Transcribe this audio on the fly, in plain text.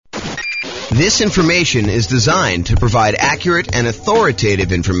This information is designed to provide accurate and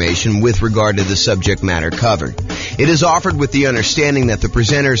authoritative information with regard to the subject matter covered. It is offered with the understanding that the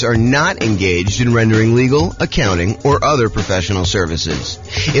presenters are not engaged in rendering legal, accounting, or other professional services.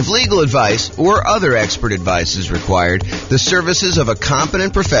 If legal advice or other expert advice is required, the services of a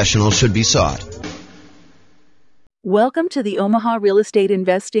competent professional should be sought. Welcome to the Omaha Real Estate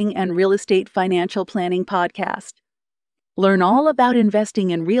Investing and Real Estate Financial Planning Podcast. Learn all about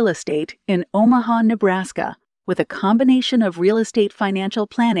investing in real estate in Omaha, Nebraska, with a combination of real estate financial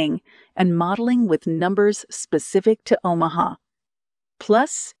planning and modeling with numbers specific to Omaha.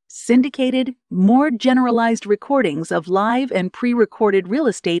 Plus, syndicated, more generalized recordings of live and pre-recorded real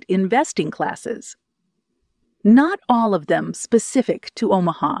estate investing classes. Not all of them specific to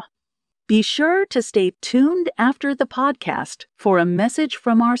Omaha. Be sure to stay tuned after the podcast for a message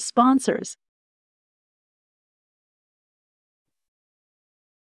from our sponsors.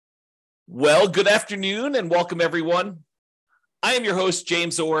 Well, good afternoon and welcome everyone. I am your host,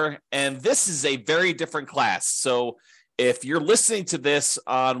 James Orr, and this is a very different class. So if you're listening to this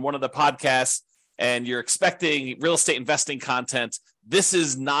on one of the podcasts and you're expecting real estate investing content, this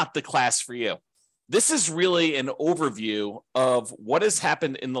is not the class for you. This is really an overview of what has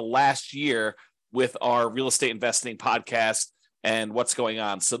happened in the last year with our real estate investing podcast and what's going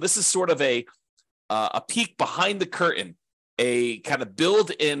on. So this is sort of a peek behind the curtain, a kind of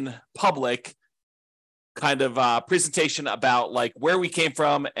build in public kind of presentation about like where we came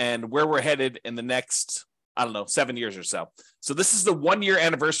from and where we're headed in the next, 7 years or so. So this is the 1 year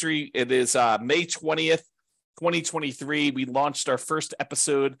anniversary. It is May 20th, 2023. We launched our first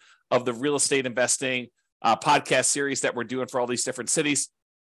episode of the real estate investing podcast series that we're doing for all these different cities.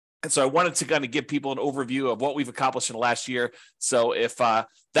 And so I wanted to kind of give people an overview of what we've accomplished in the last year. So if that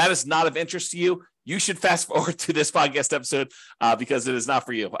is not of interest to you, you should fast forward to this podcast episode because it is not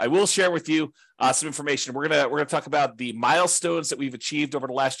for you. I will share with you some information. We're gonna talk about the milestones that we've achieved over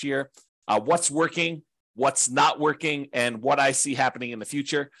the last year, what's working, what's not working, and what I see happening in the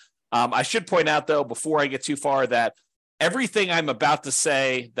future. I should point out, though, before I get too far, that everything I'm about to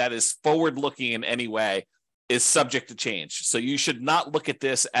say that is forward-looking in any way is subject to change. So you should not look at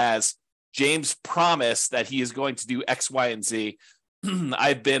this as James promised that he is going to do X, Y, and Z.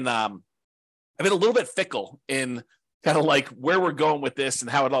 I've been a little bit fickle in kind of like where we're going with this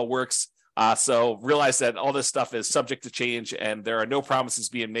and how it all works. So realize that all this stuff is subject to change and there are no promises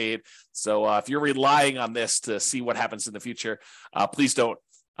being made. So if you're relying on this to see what happens in the future, please don't.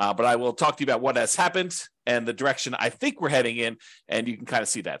 But I will talk to you about what has happened and the direction I think we're heading in, and you can kind of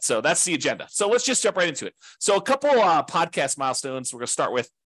see that. So that's the agenda. So let's just jump right into it. So a couple podcast milestones we're going to start with.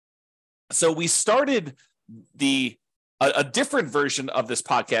 So we started a different version of this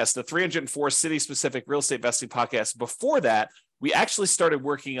podcast, the 304 city-specific real estate investing podcast. Before that, we actually started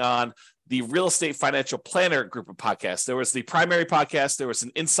working on the real estate financial planner group of podcasts. There was the primary podcast. There was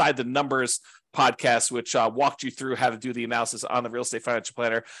an Inside the Numbers podcast, which walked you through how to do the analysis on the real estate financial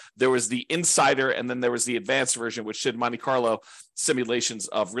planner. There was the Insider, and then there was the advanced version, which did Monte Carlo simulations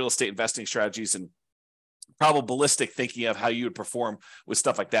of real estate investing strategies and probabilistic thinking of how you would perform with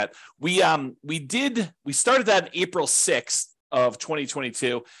stuff like that. We started that April 6th of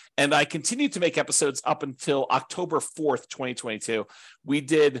 2022, and I continued to make episodes up until October 4th, 2022. We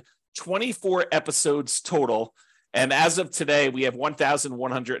did 24 episodes total, and as of today, we have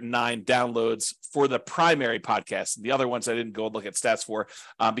 1,109 downloads for the primary podcast. The other ones I didn't go look at stats for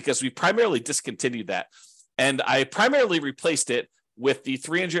because we primarily discontinued that, and I primarily replaced it with the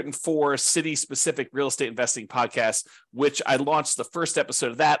 304 city-specific real estate investing podcast, which I launched the first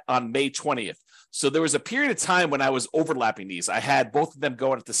episode of that on May 20th. So there was a period of time when I was overlapping these. I had both of them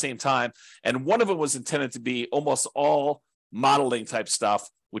going at the same time, and one of them was intended to be almost all modeling type stuff,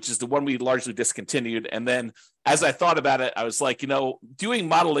 which is the one we largely discontinued. And then as I thought about it, I was like, doing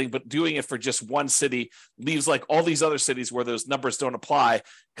modeling, but doing it for just one city leaves like all these other cities where those numbers don't apply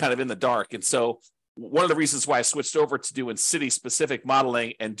kind of in the dark. And so one of the reasons why I switched over to doing city-specific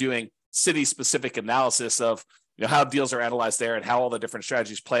modeling and doing city-specific analysis of how deals are analyzed there and how all the different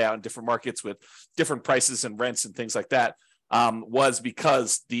strategies play out in different markets with different prices and rents and things like that was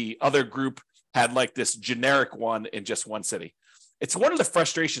because the other group had like this generic one in just one city. It's one of the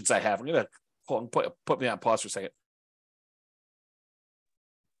frustrations I have. I'm going to put me on pause for a second.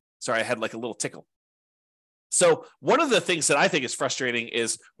 Sorry, I had like a little tickle. So one of the things that I think is frustrating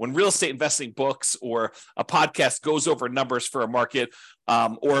is when real estate investing books or a podcast goes over numbers for a market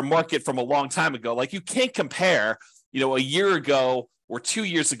or a market from a long time ago. Like you can't compare, a year ago or 2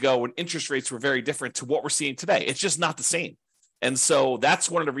 years ago when interest rates were very different to what we're seeing today. It's just not the same. And so that's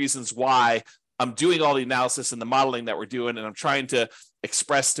one of the reasons why I'm doing all the analysis and the modeling that we're doing, and I'm trying to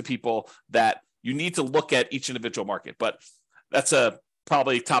express to people that you need to look at each individual market. But that's a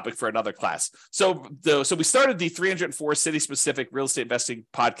probably topic for another class. So we started the 304 city-specific real estate investing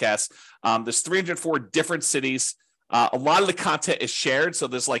podcast. There's 304 different cities. A lot of the content is shared. So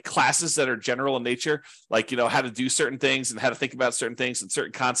there's like classes that are general in nature, like, how to do certain things and how to think about certain things and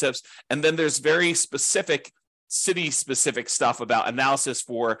certain concepts. And then there's very specific city-specific stuff about analysis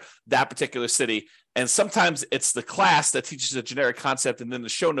for that particular city. And sometimes it's the class that teaches a generic concept, and then the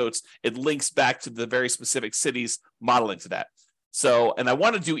show notes, it links back to the very specific cities modeling to that. So, and I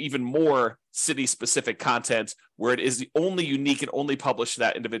want to do even more city-specific content where it is the only unique and only published to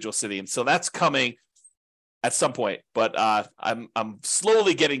that individual city. And so that's coming at some point, but I'm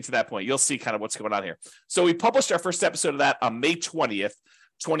slowly getting to that point. You'll see kind of what's going on here. So we published our first episode of that on May 20th,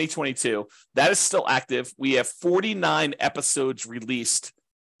 2022. That is still active. We have 49 episodes released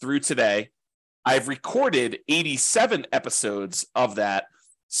through today. I've recorded 87 episodes of that.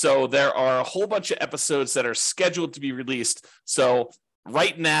 So there are a whole bunch of episodes that are scheduled to be released. So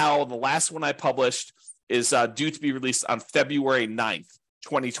right now, the last one I published is due to be released on February 9th,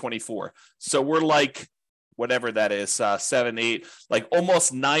 2024. So we're like, whatever that is, 7, 8, like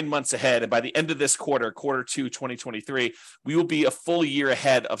almost 9 months ahead. And by the end of this quarter 2, 2023, we will be a full year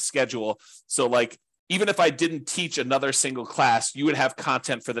ahead of schedule. So like, even if I didn't teach another single class, you would have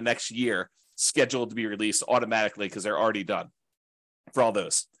content for the next year scheduled to be released automatically because they're already done for all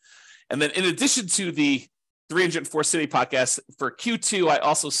those. And then in addition to the 304 City podcast, for Q2, I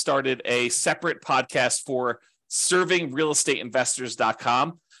also started a separate podcast for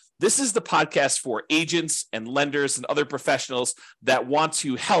servingrealestateinvestors.com. This is the podcast for agents and lenders and other professionals that want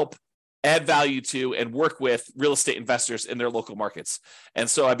to help add value to and work with real estate investors in their local markets. And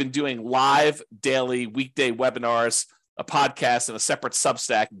so I've been doing live, daily, weekday webinars, a podcast, and a separate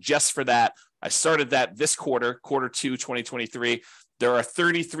Substack just for that. I started that this quarter 2, 2023. There are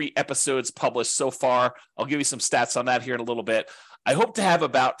 33 episodes published so far. I'll give you some stats on that here in a little bit. I hope to have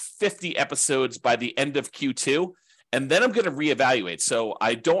about 50 episodes by the end of Q2, and then I'm going to reevaluate. So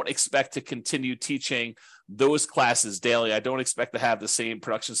I don't expect to continue teaching those classes daily. I don't expect to have the same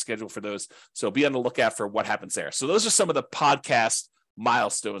production schedule for those. So be on the lookout for what happens there. So those are some of the podcast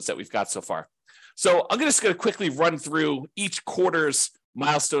milestones that we've got so far. So I'm just going to quickly run through each quarter's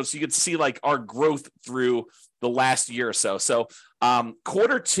milestones so you can see like our growth through the last year or so. So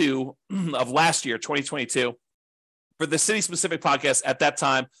quarter 2 of last year, 2022, for the City Specific podcast, at that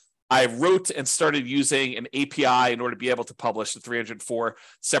time, I wrote and started using an API in order to be able to publish the 304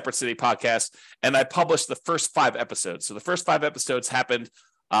 separate city podcasts. And I published the first 5 episodes. So the first 5 episodes happened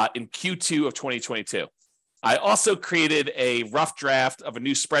in Q2 of 2022. I also created a rough draft of a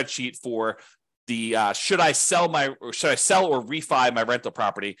new spreadsheet for the should I sell or refi my rental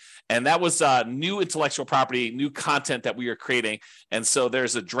property? And that was new intellectual property, new content that we are creating. And so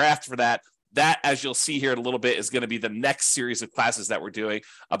there's a draft for that. That, as you'll see here in a little bit, is going to be the next series of classes that we're doing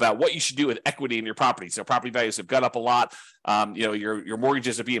about what you should do with equity in your property. So property values have gone up a lot. Your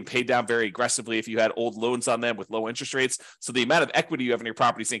mortgages are being paid down very aggressively if you had old loans on them with low interest rates. So the amount of equity you have in your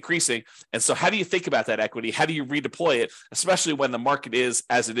property is increasing. And so how do you think about that equity? How do you redeploy it, especially when the market is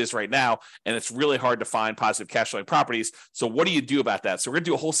as it is right now, and it's really hard to find positive cash flowing properties? So what do you do about that? So we're going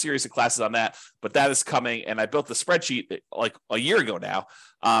to do a whole series of classes on that, but that is coming. And I built the spreadsheet like a year ago now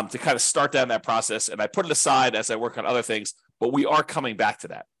to kind of start down that process. And I put it aside as I work on other things, but we are coming back to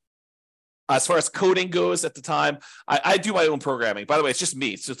that. As far as coding goes at the time, I do my own programming. By the way, it's just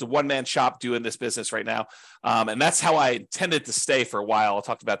me. It's just a one-man shop doing this business right now. And that's how I intended to stay for a while. I'll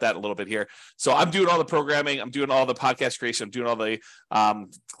talk about that a little bit here. So I'm doing all the programming. I'm doing all the podcast creation. I'm doing all the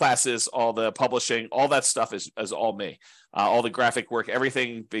classes, all the publishing, all that stuff is all me. All the graphic work,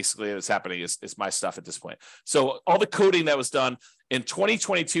 everything basically that's happening is my stuff at this point. So all the coding that was done in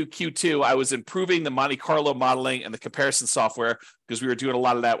 2022 Q2, I was improving the Monte Carlo modeling and the comparison software because we were doing a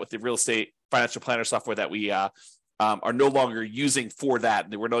lot of that with the real estate financial planner software that we are no longer using for that.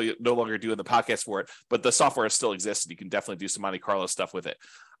 We're no longer doing the podcast for it, but the software still exists, and you can definitely do some Monte Carlo stuff with it.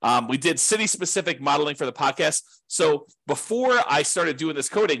 We did city-specific modeling for the podcast. So before I started doing this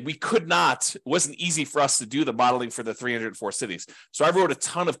coding, it wasn't easy for us to do the modeling for the 304 cities. So I wrote a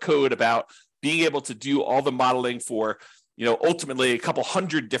ton of code about being able to do all the modeling for, ultimately a couple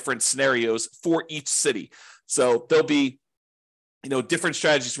hundred different scenarios for each city. So there'll be different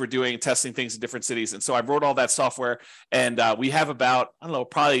strategies we're doing, testing things in different cities. And so I wrote all that software, and we have about,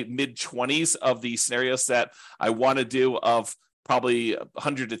 probably mid-20s of the scenarios that I want to do, of probably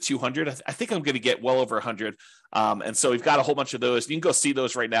 100 to 200. I think I'm going to get well over 100. And so we've got a whole bunch of those. You can go see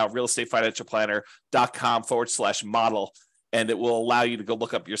those right now, realestatefinancialplanner.com/model. and it will allow you to go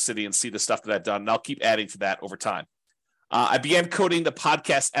look up your city and see the stuff that I've done. And I'll keep adding to that over time. I began coding the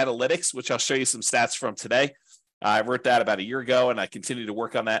podcast analytics, which I'll show you some stats from today. I wrote that about a year ago, and I continue to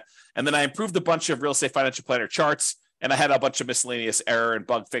work on that. And then I improved a bunch of Real Estate Financial Planner charts, and I had a bunch of miscellaneous error and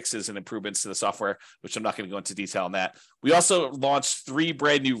bug fixes and improvements to the software, which I'm not going to go into detail on that. We also launched 3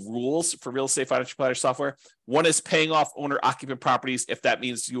 brand new rules for Real Estate Financial Planner software. One is paying off owner-occupant properties if that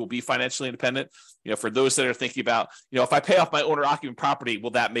means you will be financially independent. For those that are thinking about, if I pay off my owner-occupant property,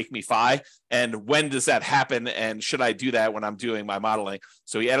 will that make me FI? And when does that happen? And should I do that when I'm doing my modeling?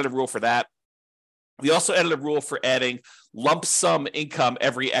 So we added a rule for that. We also added a rule for adding lump sum income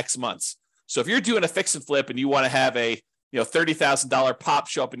every X months. So if you're doing a fix and flip and you want to have a $30,000 pop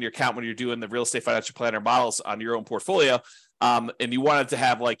show up in your account when you're doing the Real Estate Financial Planner models on your own portfolio, and you wanted to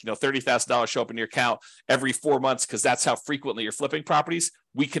have $30,000 show up in your account every 4 months because that's how frequently you're flipping properties,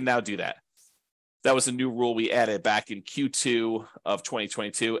 we can now do that. That was a new rule we added back in Q2 of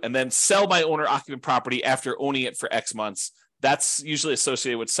 2022. And then sell my owner-occupant property after owning it for X months. That's usually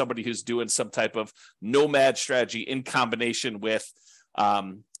associated with somebody who's doing some type of nomad strategy in combination with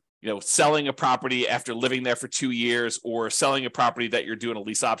selling a property after living there for 2 years, or selling a property that you're doing a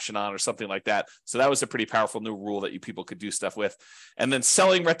lease option on or something like that. So that was a pretty powerful new rule that you people could do stuff with. And then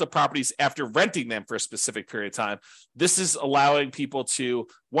selling rental properties after renting them for a specific period of time. This is allowing people to,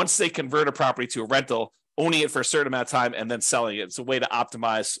 once they convert a property to a rental, owning it for a certain amount of time and then selling it. It's a way to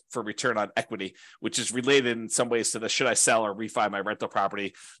optimize for return on equity, which is related in some ways to the should I sell or refi my rental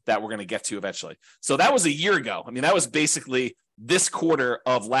property that we're going to get to eventually. So that was a year ago. That was basically this quarter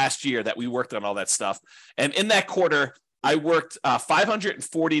of last year that we worked on all that stuff. And in that quarter, I worked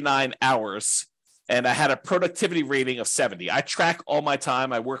 549 hours and I had a productivity rating of 70. I track all my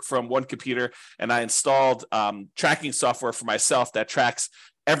time. I work from one computer, and I installed tracking software for myself that tracks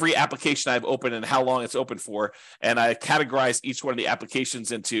every application I've opened and how long it's open for. And I categorize each one of the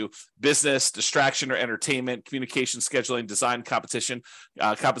applications into business, distraction or entertainment, communication, scheduling, design, composition,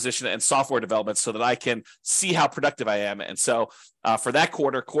 and software development so that I can see how productive I am. And so for that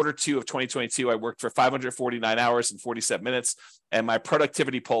quarter 2 of 2022, I worked for 549 hours and 47 minutes, and my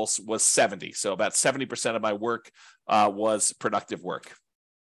productivity pulse was 70. So about 70% of my work was productive work.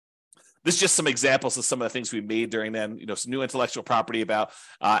 This is just some examples of some of the things we made during then, some new intellectual property about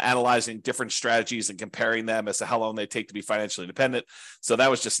analyzing different strategies and comparing them as to how long they take to be financially independent. So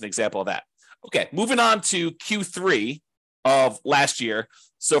that was just an example of that. Okay, moving on to Q3 of last year.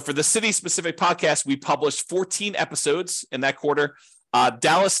 So for the city-specific podcast, we published 14 episodes in that quarter.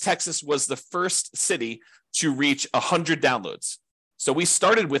 Dallas, Texas was the first city to reach 100 downloads. So we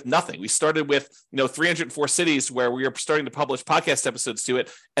started with nothing. We started with 304 cities where we were starting to publish podcast episodes to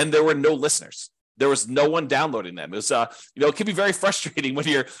it, and there were no listeners. There was no one downloading them. It was, it can be very frustrating when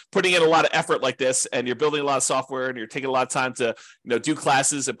you're putting in a lot of effort like this, and you're building a lot of software, and you're taking a lot of time to do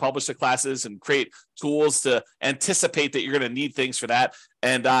classes and publish the classes and create tools to anticipate that you're going to need things for that,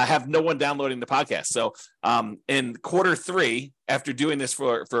 and have no one downloading the podcast. So in quarter 3, after doing this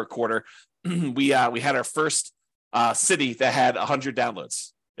for a quarter, we had our first city that had 100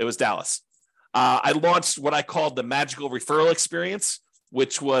 downloads. It was Dallas. I launched what I called the magical referral experience,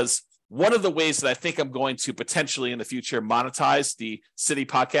 which was one of the ways that I think I'm going to potentially in the future monetize the city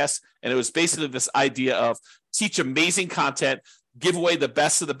podcast. And it was basically this idea of teach amazing content, give away the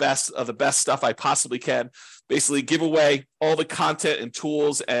best of the best of the best stuff I possibly can, basically give away all the content and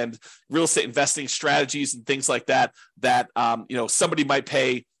tools and real estate investing strategies and things like that, somebody might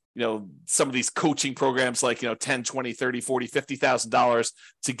pay some of these coaching programs like, 10, 20, 30, 40, $50,000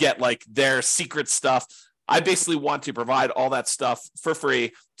 to get like their secret stuff. I basically want to provide all that stuff for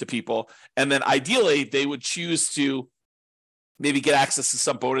free to people. And then ideally they would choose to maybe get access to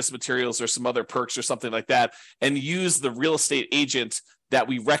some bonus materials or some other perks or something like that, and use the real estate agent that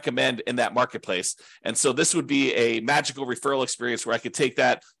we recommend in that marketplace. And so this would be a magical referral experience where I could take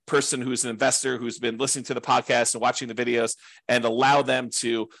that person who's an investor who's been listening to the podcast and watching the videos and allow them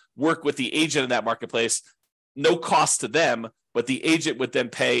to work with the agent in that marketplace, no cost to them, but the agent would then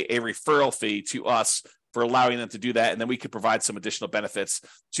pay a referral fee to us for allowing them to do that. And then we could provide some additional benefits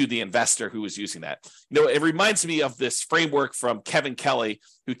to the investor who is using that. It reminds me of this framework from Kevin Kelly,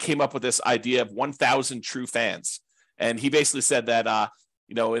 who came up with this idea of 1,000 true fans. And he basically said that,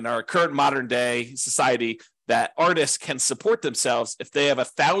 in our current modern day society, that artists can support themselves if they have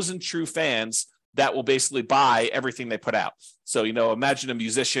 1,000 true fans that will basically buy everything they put out. So, imagine a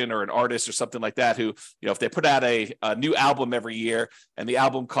musician or an artist or something like that who, if they put out a new album every year and the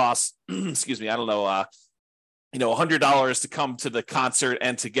album costs, $100 to come to the concert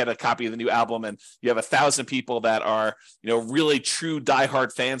and to get a copy of the new album. And you have 1,000 people that are, really true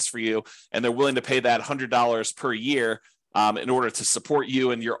diehard fans for you, and they're willing to pay that $100 per year. in order to support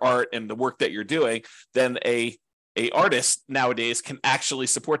you and your art and the work that you're doing, then a artist nowadays can actually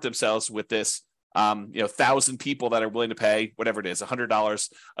support themselves with this 1,000 people that are willing to pay whatever it is, $100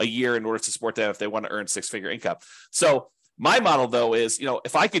 a year in order to support them if they want to earn six-figure income. So my model, though, is,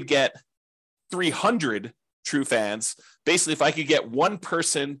 if I could get 300 true fans, basically, if I could get one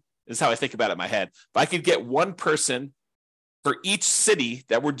person, this is how I think about it in my head. If I could get one person for each city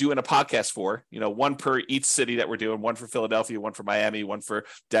that we're doing a podcast for, one per each city that we're doing, one for Philadelphia, one for Miami, one for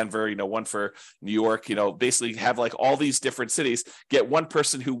Denver, one for New York, basically have like all these different cities, get one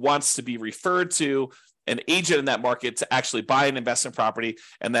person who wants to be referred to an agent in that market to actually buy an investment property,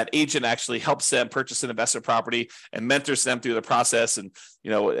 and that agent actually helps them purchase an investment property and mentors them through the process, and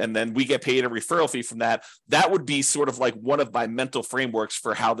and then we get paid a referral fee from that. That would be sort of like one of my mental frameworks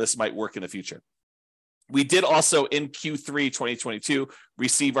for how this might work in the future. We did also in Q3 2022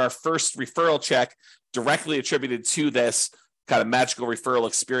 receive our first referral check directly attributed to this kind of magical referral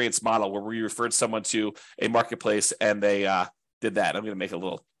experience model, where we referred someone to a marketplace and they did that. I'm going to make a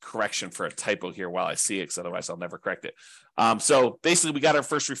little correction for a typo here while I see it, because otherwise I'll never correct it. So basically, we got our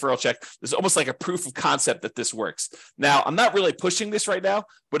first referral check. It's almost like a proof of concept that this works. Now, I'm not really pushing this right now,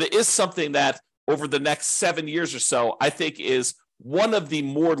 but it is something that over the next 7 years or so, I think is one of the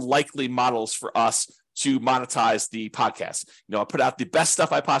more likely models for us to monetize the podcast. I put out the best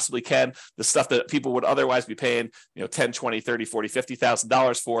stuff I possibly can, the stuff that people would otherwise be paying, $10, $20, $30, $40,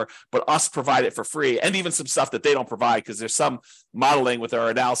 $50,000 for, but us provide it for free, and even some stuff that they don't provide, because there's some modeling with our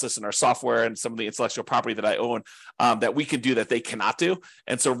analysis and our software and some of the intellectual property that I own that we can do that they cannot do.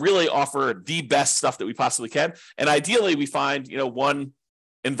 And so really offer the best stuff that we possibly can. And ideally we find, one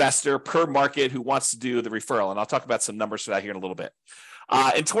investor per market who wants to do the referral. And I'll talk about some numbers for that here in a little bit.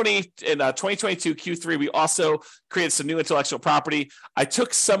 In 2022 Q3, we also created some new intellectual property. I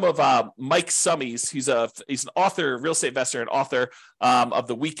took some of Mike Summies. He's an author, real estate investor, and author of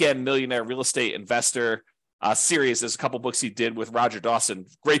the Weekend Millionaire Real Estate Investor series. There's a couple books he did with Roger Dawson.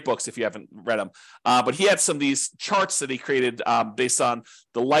 Great books if you haven't read them. But he had some of these charts that he created based on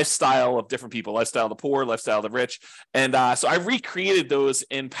the lifestyle of different people, lifestyle of the poor, lifestyle of the rich. And so I recreated those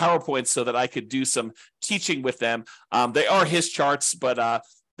in PowerPoint so that I could do some teaching with them. They are his charts, but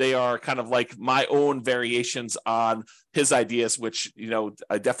they are kind of like my own variations on his ideas, which,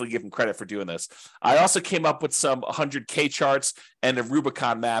 I definitely give him credit for doing this. I also came up with some 100K charts and a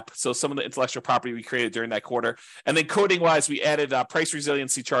Rubicon map. So some of the intellectual property we created during that quarter. And then coding wise, we added price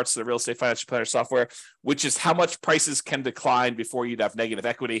resiliency charts to the Real Estate Financial Planner software, which is how much prices can decline before you'd have negative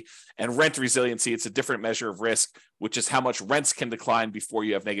equity. And rent resiliency, it's a different measure of risk, which is how much rents can decline before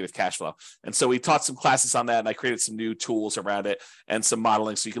you have negative cash flow. And so we taught some classes on that, and I created some new tools around it and some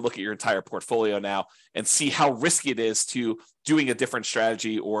modeling. So you can look at your entire portfolio now and see how risky it is to doing a different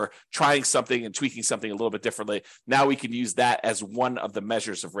strategy or trying something and tweaking something a little bit differently. Now we can use that as one of the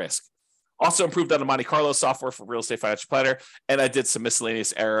measures of risk. Also improved on the Monte Carlo software for Real Estate Financial Planner, and I did some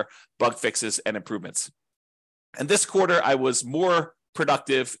miscellaneous error, bug fixes, and improvements. And this quarter, I was more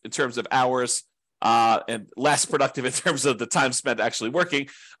productive in terms of hours and less productive in terms of the time spent actually working.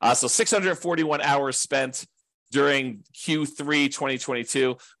 So 641 hours spent during Q3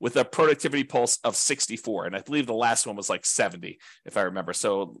 2022 with a productivity pulse of 64. And I believe the last one was like 70, if I remember.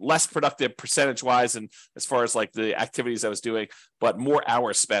 So less productive percentage-wise and as far as like the activities I was doing, but more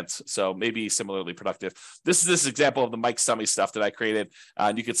hours spent. So maybe similarly productive. This is this example of the Mike Summy stuff that I created.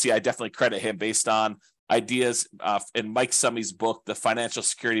 And you can see I definitely credit him based on ideas in Mike Summy's book, The Financial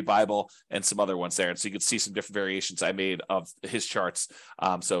Security Bible, and some other ones there. And so you can see some different variations I made of his charts.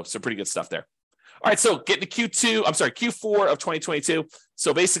 So some pretty good stuff there. All right, so getting to Q4 of 2022.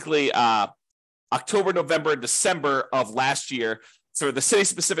 So basically October, November, and December of last year. So the City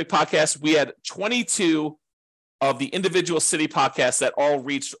Specific podcast, we had 22 of the individual city podcasts that all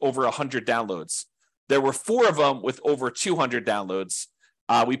reached over 100 downloads. There were 4 of them with over 200 downloads.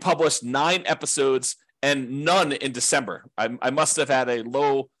 We published 9 episodes and none in December. I must have had a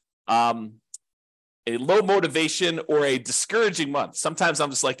low motivation or a discouraging month. Sometimes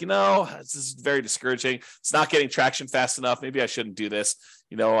I'm just like, this is very discouraging. It's not getting traction fast enough. Maybe I shouldn't do this.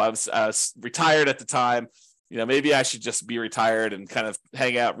 I was retired at the time. Maybe I should just be retired and kind of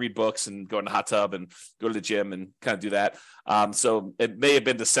hang out, read books, and go in the hot tub and go to the gym and kind of do that. So it may have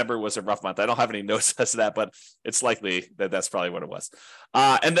been December was a rough month. I don't have any notes as to that, but it's likely that that's probably what it was.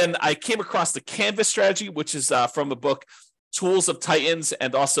 And then I came across the Canvas strategy, which is from the book Tools of Titans,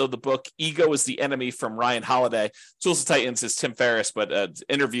 and also the book Ego is the Enemy from Ryan Holiday. Tools of Titans is Tim Ferriss, but an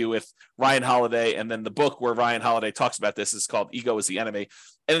interview with Ryan Holiday, and then the book where Ryan Holiday talks about this is called Ego is the Enemy.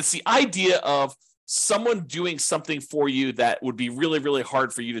 And it's the idea of someone doing something for you that would be really, really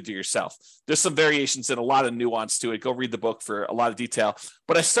hard for you to do yourself. There's some variations and a lot of nuance to it. Go read the book for a lot of detail.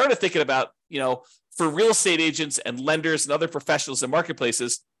 But I started thinking about, for real estate agents and lenders and other professionals in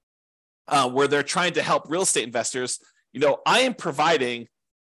marketplaces where they're trying to help real estate investors, I am providing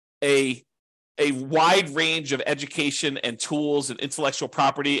a wide range of education and tools and intellectual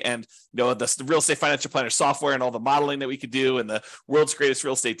property and the real estate financial planner software and all the modeling that we could do and the world's greatest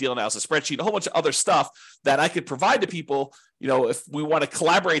real estate deal analysis spreadsheet, a whole bunch of other stuff that I could provide to people, if we want to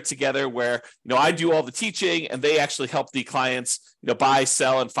collaborate together where, I do all the teaching and they actually help the clients, buy,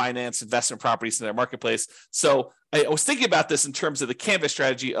 sell, and finance investment properties in their marketplace. So I was thinking about this in terms of the Canvas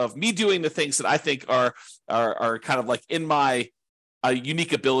strategy of me doing the things that I think are kind of like in my a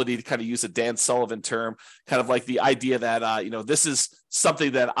unique ability to kind of use a Dan Sullivan term, kind of like the idea that, this is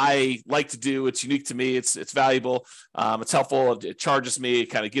something that I like to do. It's unique to me. It's valuable. It's helpful. It charges me. It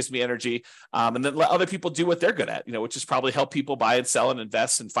kind of gives me energy. And then let other people do what they're good at, which is probably help people buy and sell and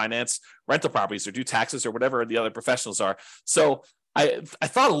invest and finance rental properties or do taxes or whatever the other professionals are. So I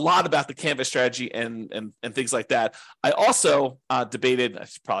thought a lot about the Canvas strategy and things like that. I also debated, I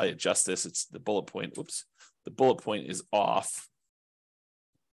should probably adjust this. It's the bullet point. Oops. The bullet point is off.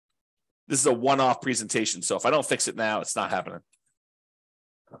 This is a one-off presentation, so if I don't fix it now, it's not happening.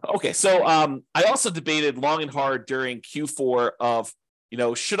 Okay, so I also debated long and hard during Q4 of,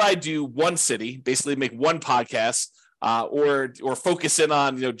 should I do one city, basically make one podcast, or focus in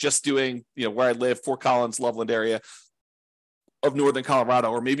on, just doing, where I live, Fort Collins, Loveland area of Northern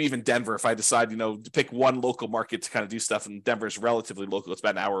Colorado, or maybe even Denver if I decide, to pick one local market to kind of do stuff, and Denver is relatively local. It's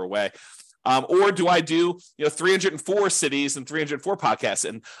about an hour away. Or do I do 304 cities and 304 podcasts?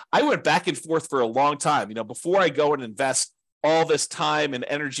 And I went back and forth for a long time. Before I go and invest all this time and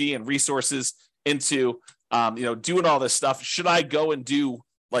energy and resources into doing all this stuff, should I go and do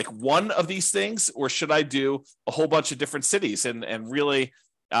like one of these things, or should I do a whole bunch of different cities and really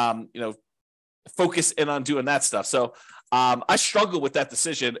focus in on doing that stuff? So I struggled with that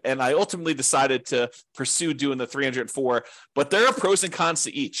decision, and I ultimately decided to pursue doing the 304. But there are pros and cons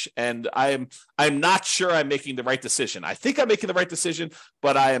to each, and I'm not sure I'm making the right decision. I think I'm making the right decision,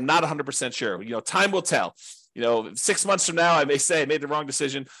 but I am not 100% sure. Time will tell. 6 months from now, I may say I made the wrong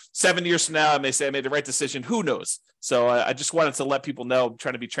decision. 7 years from now, I may say I made the right decision. Who knows? So I just wanted to let people know,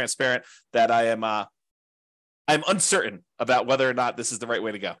 trying to be transparent, that I'm uncertain about whether or not this is the right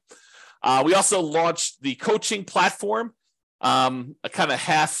way to go. We also launched the coaching platform. I kind of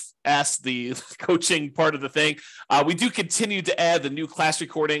half-assed the coaching part of the thing. We do continue to add the new class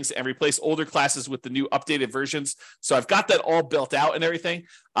recordings and replace older classes with the new updated versions. So I've got that all built out and everything.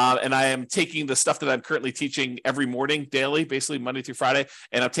 And I am taking the stuff that I'm currently teaching every morning, daily, basically Monday through Friday.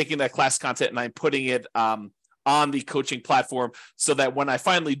 And I'm taking that class content and I'm putting it on the coaching platform, so that when I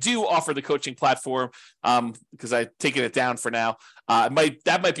finally do offer the coaching platform, because I've taken it down for now, that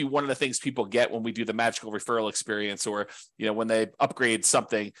might be one of the things people get when we do the magical referral experience, or when they upgrade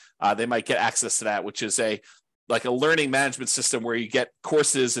something, they might get access to that, which is a learning management system where you get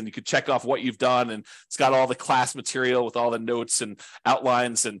courses and you can check off what you've done, and it's got all the class material with all the notes and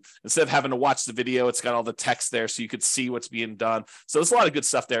outlines, and instead of having to watch the video, it's got all the text there so you could see what's being done. So there's a lot of good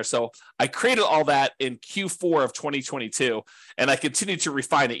stuff there. So I created all that in Q4 of 2022, and I continue to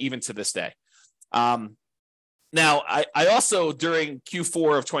refine it even to this day. Now, I also, during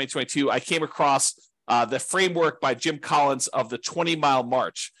Q4 of 2022, I came across the framework by Jim Collins of the 20-mile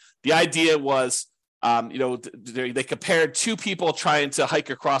march. The idea was, they compared two people trying to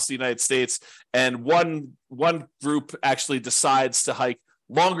hike across the United States, and one group actually decides to hike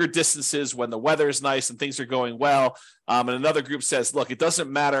longer distances when the weather is nice and things are going well. And another group says, look, it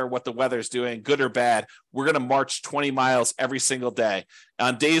doesn't matter what the weather's doing, good or bad. We're going to march 20 miles every single day.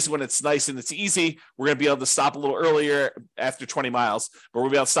 On days when it's nice and it's easy, we're going to be able to stop a little earlier after 20 miles, but we'll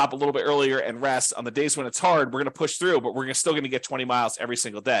be able to stop a little bit earlier and rest. On the days when it's hard, we're going to push through, but we're still going to get 20 miles every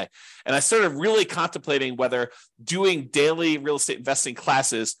single day. And I started really contemplating whether doing daily real estate investing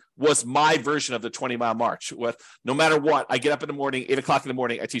classes was my version of the 20-mile march. With no matter what, I get up in the morning, 8 o'clock in the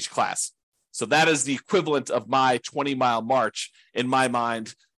morning, I teach class. So that is the equivalent of my 20-mile march in my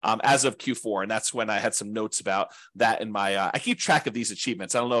mind as of Q4. And that's when I had some notes about that in my, I keep track of these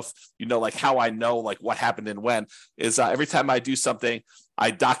achievements. I don't know if you know, how I know, what happened and when is every time I do something,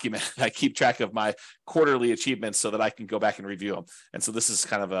 I document, I keep track of my quarterly achievements so that I can go back and review them. And so this is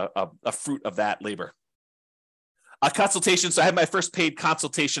kind of a fruit of that labor. A consultation. So I had my first paid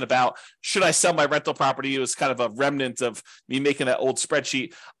consultation about, should I sell my rental property? It was kind of a remnant of me making that old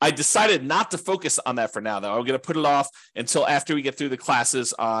spreadsheet. I decided not to focus on that for now, though. I'm going to put it off until after we get through the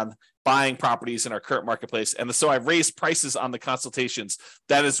classes on buying properties in our current marketplace. And so I've raised prices on the consultations.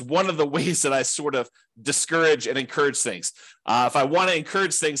 That is one of the ways that I sort of discourage and encourage things. If I want to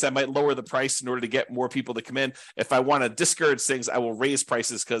encourage things, I might lower the price in order to get more people to come in. If I want to discourage things, I will raise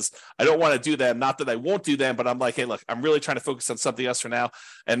prices because I don't want to do them. Not that I won't do them, but I'm like, hey, look, I'm really trying to focus on something else for now.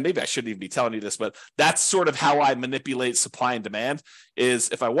 And maybe I shouldn't even be telling you this, but that's sort of how I manipulate supply and demand. Is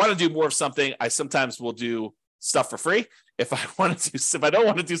if I want to do more of something, I sometimes will do stuff for free. If I don't want to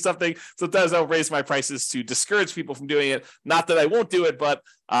do something, sometimes I'll raise my prices to discourage people from doing it. Not that I won't do it, but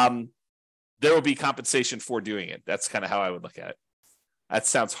there will be compensation for doing it. That's kind of how I would look at it. That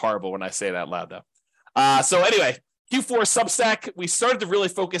sounds horrible when I say it out loud, though. So anyway, Q4 Substack, we started to really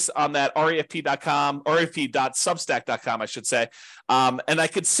focus on that refp.substack.com, I should say. And I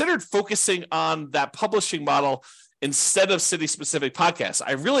considered focusing on that publishing model instead of city-specific podcasts.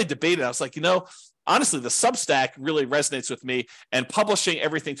 I really debated. I was like, honestly, the Substack really resonates with me, and publishing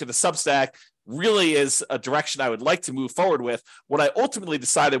everything to the Substack really is a direction I would like to move forward with. What I ultimately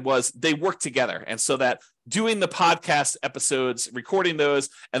decided was they work together. And so that doing the podcast episodes, recording those,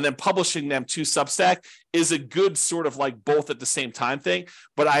 and then publishing them to Substack is a good sort of like both at the same time thing.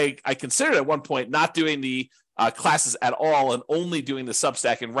 But I considered at one point not doing the classes at all and only doing the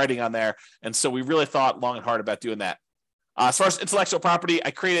Substack and writing on there. And so we really thought long and hard about doing that. As far as intellectual property, I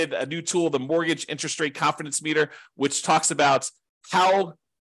created a new tool, the Mortgage Interest Rate Confidence Meter, which talks about how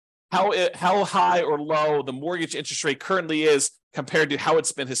high or low the mortgage interest rate currently is compared to how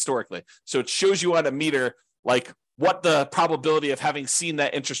it's been historically. So it shows you on a meter like what the probability of having seen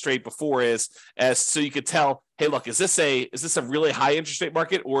that interest rate before is, as so you could tell, hey, look, is this a really high interest rate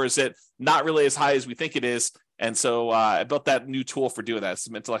market, or is it not really as high as we think it is? And so I built that new tool for doing that.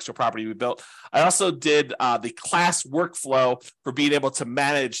 Some intellectual property we built. I also did the class workflow for being able to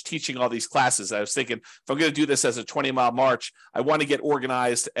manage teaching all these classes. I was thinking, if I'm going to do this as a 20-mile march, I want to get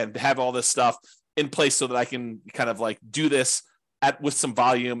organized and have all this stuff in place so that I can kind of like do this with some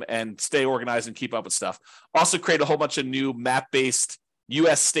volume and stay organized and keep up with stuff. Also create a whole bunch of new map-based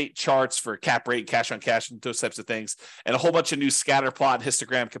U.S. state charts for cap rate, cash on cash, and those types of things, and a whole bunch of new scatter plot,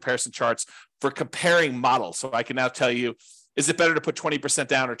 histogram comparison charts for comparing models. So I can now tell you, is it better to put 20%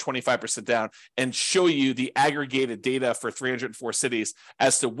 down or 25% down, and show you the aggregated data for 304 cities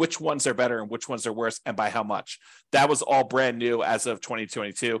as to which ones are better and which ones are worse and by how much. That was all brand new as of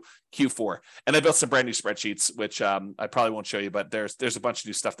 2022 Q4. And I built some brand new spreadsheets, which I probably won't show you, but there's a bunch of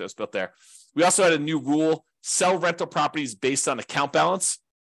new stuff that was built there. We also had a new rule: sell rental properties based on account balance.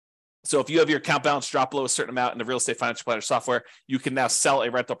 So if you have your account balance drop below a certain amount in the Real Estate Financial Planner software, you can now sell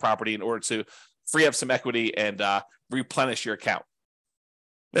a rental property in order to free up some equity and replenish your account.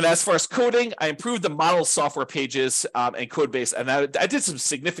 Then as far as coding, I improved the model software pages and code base, and I did some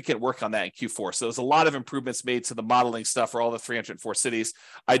significant work on that in Q4. So there's a lot of improvements made to the modeling stuff for all the 304 cities.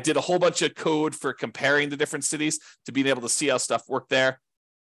 I did a whole bunch of code for comparing the different cities to being able to see how stuff worked there.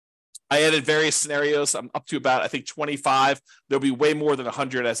 I added various scenarios. I'm up to about, I think, 25. There'll be way more than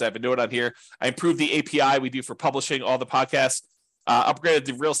 100 as I have a note on here. I improved the API we do for publishing all the podcasts, upgraded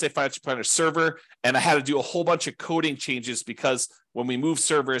the Real Estate Financial Planner server, and I had to do a whole bunch of coding changes because when we moved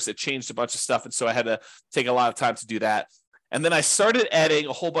servers, it changed a bunch of stuff. And so I had to take a lot of time to do that. And then I started adding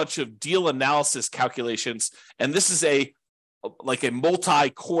a whole bunch of deal analysis calculations. And this is a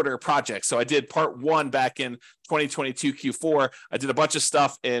multi-quarter project. So I did part one back in 2022 Q4. I did a bunch of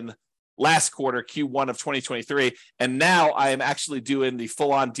stuff in last quarter, Q1 of 2023. And now I am actually doing the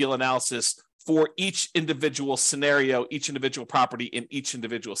full-on deal analysis for each individual scenario, each individual property in each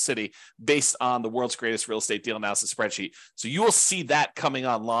individual city based on the world's greatest real estate deal analysis spreadsheet. So you will see that coming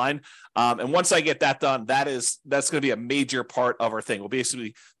online. And once I get that done, that's going to be a major part of our thing. We'll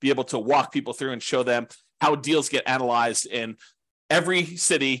basically be able to walk people through and show them how deals get analyzed in every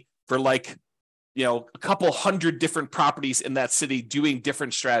city for a couple hundred different properties in that city doing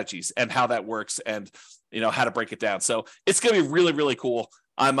different strategies and how that works and, how to break it down. So it's going to be really, really cool.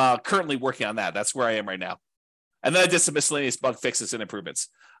 I'm currently working on that. That's where I am right now. And then I did some miscellaneous bug fixes and improvements.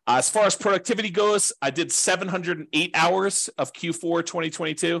 As far as productivity goes, I did 708 hours of Q4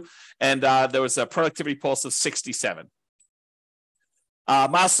 2022, and there was a productivity pulse of 67.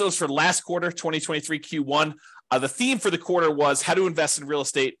 Milestones for last quarter, 2023 Q1. The theme for the quarter was how to invest in real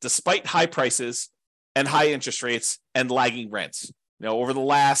estate despite high prices and high interest rates and lagging rents. Over the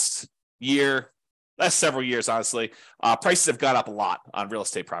last several years, honestly, prices have gone up a lot on real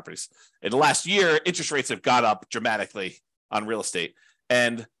estate properties. In the last year, interest rates have gone up dramatically on real estate,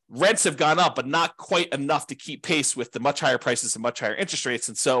 and rents have gone up, but not quite enough to keep pace with the much higher prices and much higher interest rates.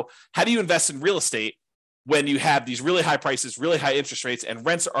 And so how do you invest in real estate when you have these really high prices, really high interest rates, and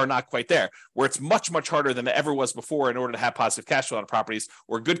rents are not quite there, where it's much, much harder than it ever was before in order to have positive cash flow on properties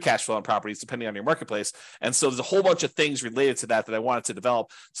or good cash flow on properties, depending on your marketplace. And so there's a whole bunch of things related to that I wanted to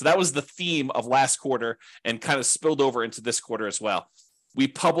develop. So that was the theme of last quarter and kind of spilled over into this quarter as well. We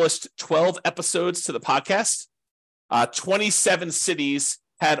published 12 episodes to the podcast. 27 cities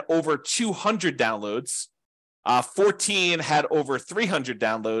had over 200 downloads. 14 had over 300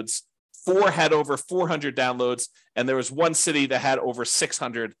 downloads. 4 had over 400 downloads, and there was one city that had over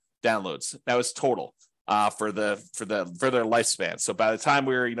 600 downloads. That was total for their lifespan. So by the time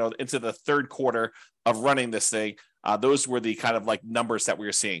we were into the third quarter of running this thing, those were the kind of like numbers that we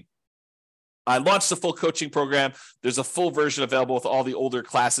were seeing. I launched the full coaching program. There's a full version available with all the older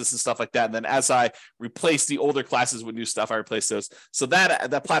classes and stuff like that. And then as I replace the older classes with new stuff, I replace those. So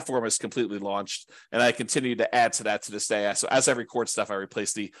that platform is completely launched, and I continue to add to that to this day. So as I record stuff, I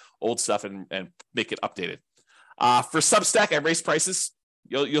replace the old stuff and make it updated. For Substack, I raised prices.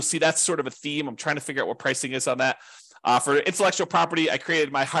 You'll see that's sort of a theme. I'm trying to figure out what pricing is on that. For intellectual property, I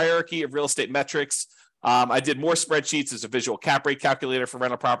created my hierarchy of real estate metrics. I did more spreadsheets. There's a visual cap rate calculator for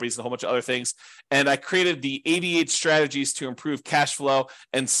rental properties and a whole bunch of other things. And I created the 88 strategies to improve cash flow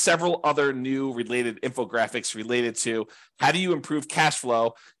and several other new related infographics related to how do you improve cash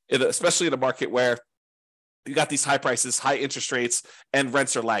flow, especially in a market where you got these high prices, high interest rates, and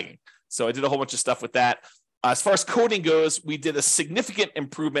rents are lagging. So I did a whole bunch of stuff with that. As far as coding goes, we did a significant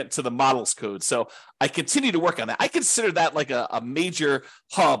improvement to the models code. So I continue to work on that. I consider that like a major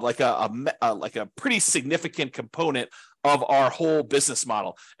hub, like a pretty significant component of our whole business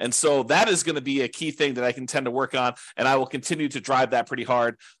model. And so that is going to be a key thing that I can tend to work on, and I will continue to drive that pretty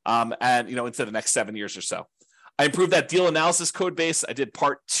hard and into the next 7 years or so. I improved that deal analysis code base. I did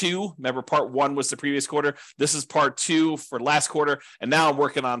part 2. Remember, part 1 was the previous quarter. This is part 2 for last quarter. And now I'm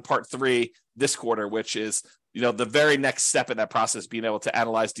working on part 3 this quarter, which is, the very next step in that process, being able to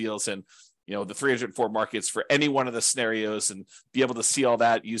analyze deals and, the 304 markets for any one of the scenarios and be able to see all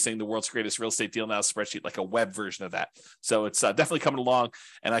that using the world's greatest real estate deal analysis spreadsheet, like a web version of that. So it's definitely coming along,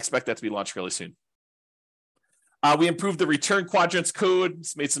 and I expect that to be launched really soon. We improved the return quadrants code,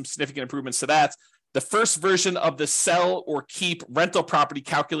 made some significant improvements to that. The first version of the sell or keep rental property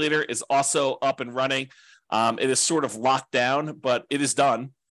calculator is also up and running. It is sort of locked down, but it is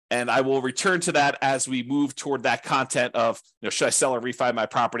done. And I will return to that as we move toward that content of, should I sell or refi my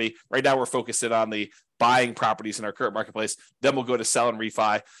property? Right now, we're focusing on the buying properties in our current marketplace. Then we'll go to sell and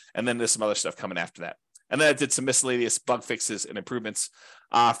refi. And then there's some other stuff coming after that. And then I did some miscellaneous bug fixes and improvements.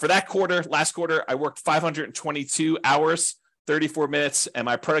 For that quarter, last quarter, I worked 522 hours, 34 minutes, and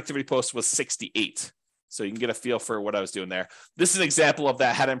my productivity post was 68. So you can get a feel for what I was doing there. This is an example of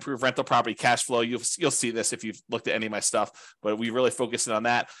that, how to improve rental property cash flow. You'll see this if you've looked at any of my stuff, but we really focused on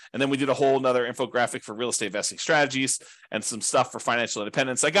that. And then we did a whole nother infographic for real estate investing strategies and some stuff for financial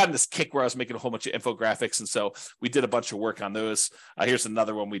independence. I got in this kick where I was making a whole bunch of infographics, and so we did a bunch of work on those. Here's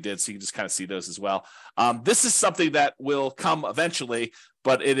another one we did, so you can just kind of see those as well. This is something that will come eventually,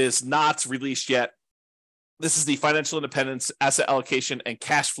 but it is not released yet. This is the financial independence, asset allocation, and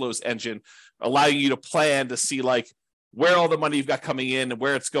cash flows engine, allowing you to plan to see where all the money you've got coming in and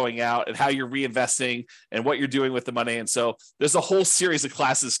where it's going out and how you're reinvesting and what you're doing with the money. And so there's a whole series of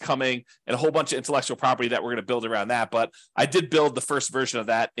classes coming and a whole bunch of intellectual property that we're going to build around that. But I did build the first version of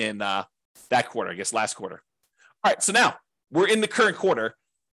that in that quarter, I guess last quarter. All right, so now we're in the current quarter,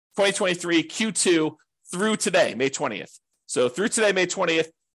 2023 Q2 through today, May 20th. So through today, May 20th,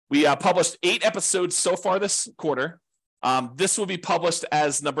 we published 8 episodes so far this quarter. This will be published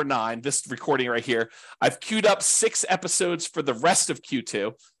as number 9, this recording right here. I've queued up 6 episodes for the rest of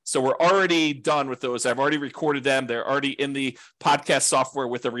Q2. So we're already done with those. I've already recorded them. They're already in the podcast software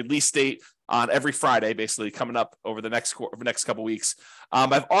with a release date on every Friday, basically coming up over the next couple weeks.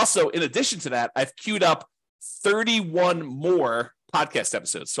 I've also, in addition to that, I've queued up 31 more podcast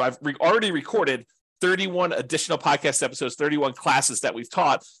episodes. So I've already recorded 31 additional podcast episodes, 31 classes that we've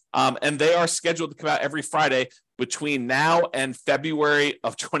taught, and they are scheduled to come out every Friday between now and February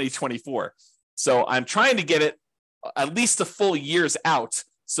of 2024. So I'm trying to get it at least a full year's out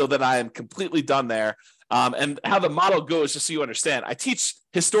so that I am completely done there. And how the model goes, just so you understand, I teach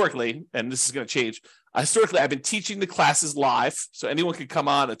historically, and this is going to change. Historically, I've been teaching the classes live, so anyone can come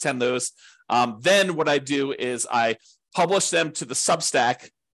on, attend those. Then what I do is I publish them to the Substack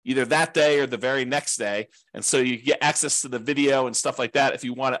either that day or the very next day. And so you get access to the video and stuff like that if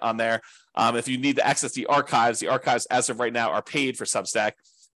you want it on there. If you need to access the archives as of right now are paid for Substack.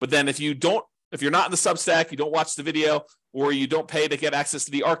 But then if you're not in the Substack, you don't watch the video, or you don't pay to get access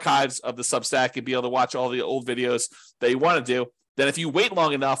to the archives of the Substack and be able to watch all the old videos that you want to do, then if you wait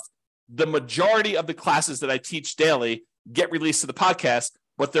long enough, the majority of the classes that I teach daily get released to the podcast,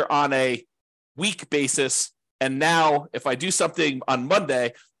 but they're on a week basis. And now if I do something on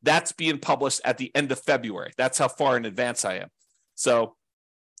Monday, that's being published at the end of February. That's how far in advance I am. So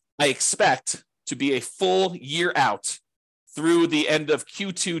I expect to be a full year out through the end of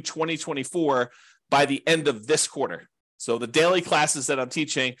Q2 2024 by the end of this quarter. So the daily classes that I'm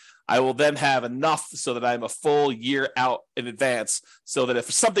teaching, I will then have enough so that I'm a full year out in advance, so that if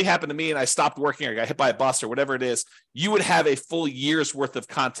something happened to me and I stopped working or got hit by a bus or whatever it is, you would have a full year's worth of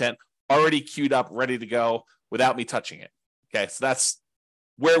content already queued up, ready to go without me touching it. Okay, so that's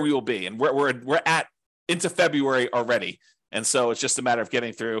where we will be. And we're at into February already. And so it's just a matter of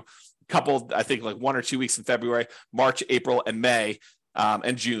getting through a couple, I think like 1 or 2 weeks in February, March, April, and May,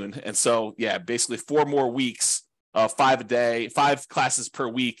 and June. And so, yeah, basically 4 more weeks of 5 a day, 5 classes per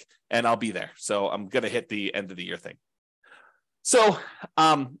week, and I'll be there. So I'm going to hit the end of the year thing. So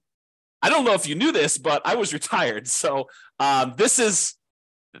I don't know if you knew this, but I was retired. So this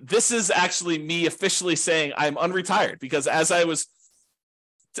is actually me officially saying I'm unretired, because as I was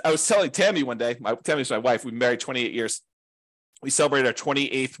telling Tammy one day, Tammy's my wife, we've been married 28 years. We celebrated our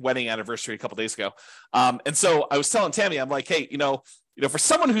 28th wedding anniversary a couple days ago. And so I was telling Tammy, I'm like, hey, for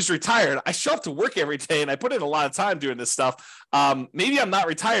someone who's retired, I show up to work every day and I put in a lot of time doing this stuff. Maybe I'm not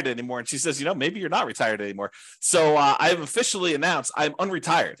retired anymore. And she says, maybe you're not retired anymore. So I've officially announced I'm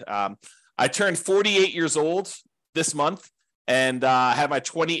unretired. I turned 48 years old this month and had my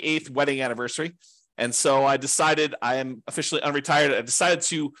 28th wedding anniversary. And so I decided I am officially unretired. I decided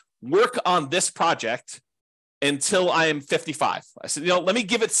to work on this project until I am 55. I said, let me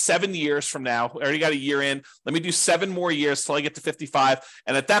give it 7 years from now. I already got a year in. Let me do 7 more years till I get to 55.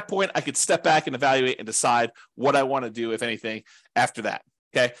 And at that point, I could step back and evaluate and decide what I want to do, if anything, after that.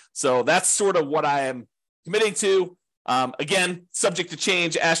 Okay. So that's sort of what I am committing to. Again, subject to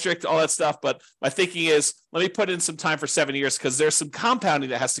change, asterisk, all that stuff. But my thinking is, let me put in some time for 7 years, because there's some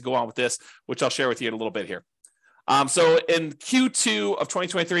compounding that has to go on with this, which I'll share with you in a little bit here. So in Q2 of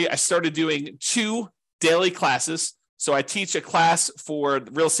 2023, I started doing 2 daily classes. So I teach a class for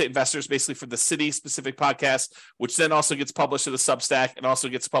real estate investors, basically for the city specific podcast, which then also gets published in the Substack and also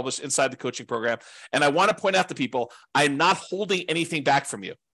gets published inside the coaching program. And I want to point out to people, I'm not holding anything back from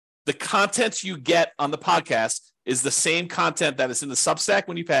you. The content you get on the podcast is the same content that is in the Substack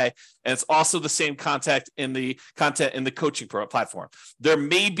when you pay, and it's also the same content in the coaching platform. There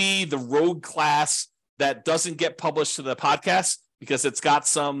may be the rogue class that doesn't get published to the podcast because it's got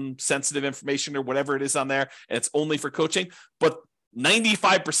some sensitive information or whatever it is on there, and it's only for coaching. But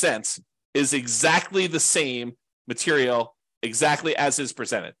 95% is exactly the same material, exactly as is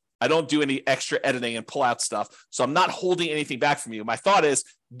presented. I don't do any extra editing and pull out stuff. So I'm not holding anything back from you. My thought is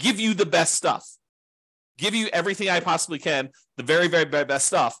give you the best stuff, give you everything I possibly can, the very, very best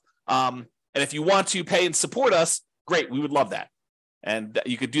stuff. And if you want to pay and support us, great. We would love that. And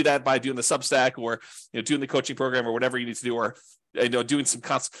you could do that by doing the Substack or doing the coaching program or whatever you need to do, or doing some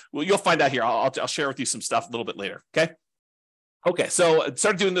well, you'll find out here. I'll share with you some stuff a little bit later. Okay. So I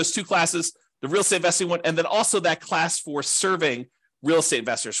started doing those 2 classes, the real estate investing one, and then also that class for serving real estate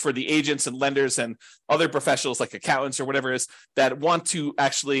investors, for the agents and lenders and other professionals like accountants or whatever it is that want to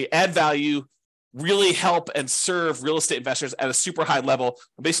actually add value, really help and serve real estate investors at a super high level.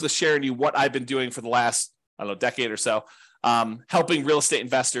 I'm basically sharing you what I've been doing for the last, decade or so, helping real estate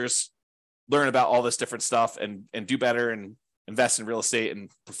investors learn about all this different stuff and do better and invest in real estate and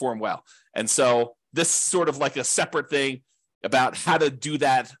perform well. And so this is sort of like a separate thing about how to do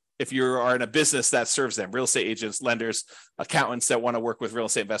that if you are in a business that serves them, real estate agents, lenders, accountants that want to work with real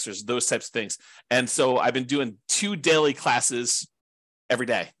estate investors, those types of things. And so I've been doing 2 daily classes every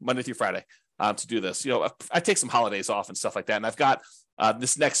day, Monday through Friday, to do this. I take some holidays off and stuff like that. And I've got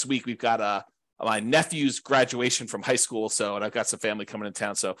this next week, we've got my nephew's graduation from high school. And I've got some family coming in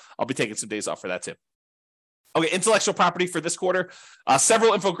town. So I'll be taking some days off for that too. Okay, intellectual property for this quarter.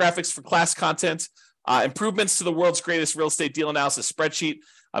 Several infographics for class content. Improvements to the world's greatest real estate deal analysis spreadsheet,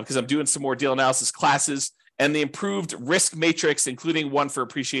 because I'm doing some more deal analysis classes, and the improved risk matrix, including one for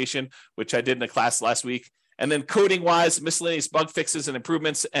appreciation, which I did in a class last week. And then coding wise, miscellaneous bug fixes and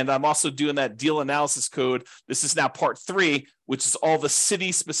improvements. And I'm also doing that deal analysis code. This is now part 3, which is all the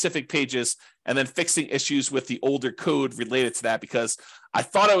city specific pages, and then fixing issues with the older code related to that, because I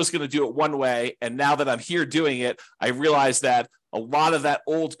thought I was going to do it one way. And now that I'm here doing it, I realized that a lot of that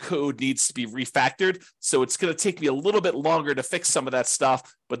old code needs to be refactored. So it's going to take me a little bit longer to fix some of that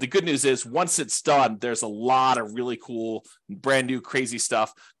stuff. But the good news is once it's done, there's a lot of really cool, brand new, crazy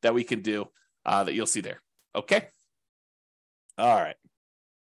stuff that we can do that you'll see there. Okay. All right.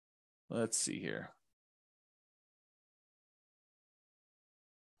 Let's see here.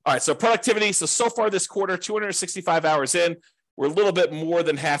 All right, so productivity. So far this quarter, 265 hours in. We're a little bit more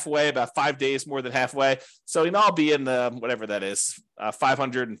than halfway, about 5 days more than halfway. So, I'll be in the, whatever that is,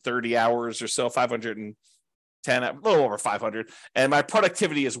 530 hours or so, 510, a little over 500. And my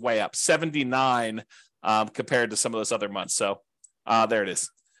productivity is way up, 79 compared to some of those other months. So there it is.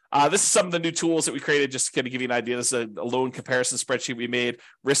 This is some of the new tools that we created, just to kind of give you an idea. This is a loan comparison spreadsheet we made,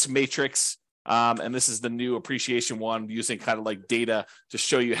 risk matrix. And this is the new appreciation one, using kind of like data to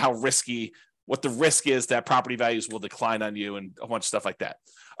show you how risky, what the risk is that property values will decline on you, and a bunch of stuff like that.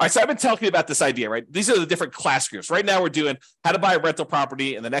 All right, so I've been talking about this idea, right? These are the different class groups. Right now we're doing how to buy a rental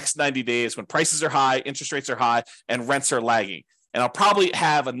property in the next 90 days when prices are high, interest rates are high, and rents are lagging. And I'll probably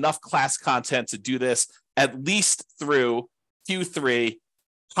have enough class content to do this at least through Q3,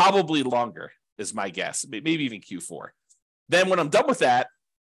 probably longer is my guess, maybe even Q4. Then when I'm done with that,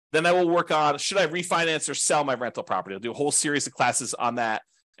 then I will work on, should I refinance or sell my rental property? I'll do a whole series of classes on that.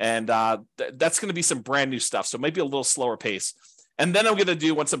 And that's going to be some brand new stuff. So it might be a little slower pace. And then I'm going to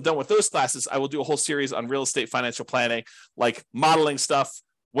do, once I'm done with those classes, I will do a whole series on real estate financial planning, like modeling stuff,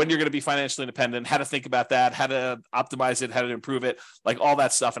 when you're going to be financially independent, how to think about that, how to optimize it, how to improve it, like all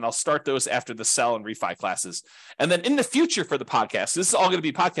that stuff. And I'll start those after the sell and refi classes. And then in the future for the podcast, this is all going to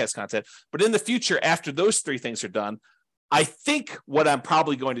be podcast content, but in the future, after those 3 things are done, I think what I'm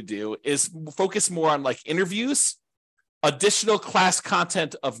probably going to do is focus more on like interviews, additional class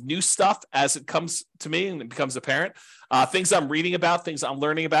content of new stuff as it comes to me and it becomes apparent, things I'm reading about, things I'm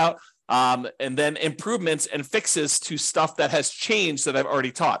learning about, and then improvements and fixes to stuff that has changed that I've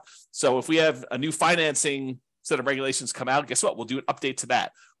already taught. So if we have a new financing set of regulations come out, guess what? We'll do an update to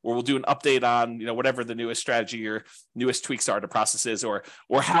that, or we'll do an update on, whatever the newest strategy or newest tweaks are to processes, or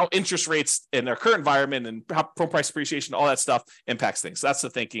how interest rates in our current environment and how home price appreciation, all that stuff impacts things. So that's the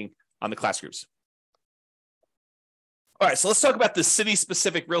thinking on the class groups. All right, so let's talk about the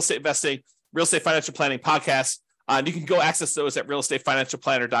city-specific real estate investing, real estate financial planning podcast. And you can go access those at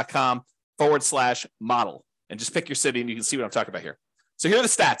realestatefinancialplanner.com/model and just pick your city and you can see what I'm talking about here. So here are the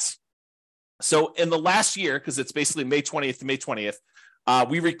stats. So in the last year, because it's basically May 20th to May 20th,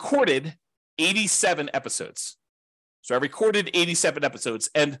 we recorded 87 episodes. So I recorded 87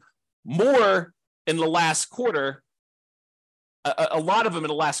 episodes, and more in the last quarter, a lot of them in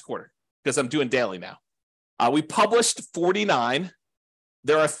the last quarter, because I'm doing daily now. We published 49.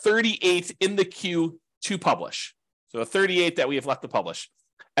 There are 38 in the queue to publish. So 38 that we have left to publish.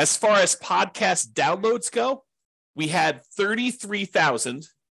 As far as podcast downloads go, we had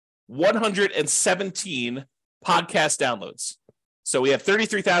 33,117 podcast downloads. So we have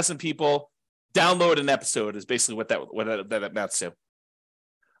 33,000 people download an episode is basically what that amounts to.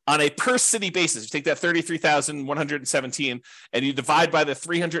 On a per city basis, you take that 33,117 and you divide by the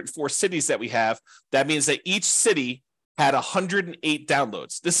 304 cities that we have, that means that each city had 108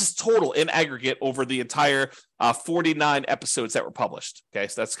 downloads. This is total in aggregate over the entire 49 episodes that were published. Okay,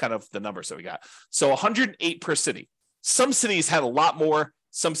 so that's kind of the numbers that we got. So 108 per city. Some cities had a lot more.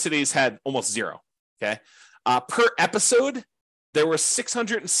 Some cities had almost zero. Okay, per episode, there were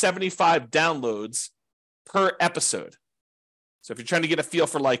 675 downloads per episode. So if you're trying to get a feel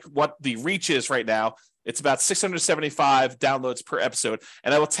for like what the reach is right now, it's about 675 downloads per episode.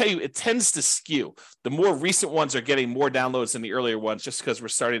 And I will tell you, it tends to skew. The more recent ones are getting more downloads than the earlier ones, just because we're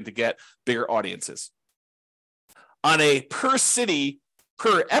starting to get bigger audiences. On a per city,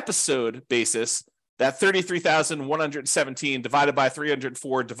 per episode basis, that 33,117 divided by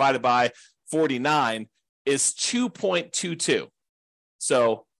 304 divided by 49 is 2.22.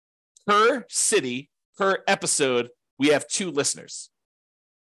 So per city, per episode, we have 2 listeners.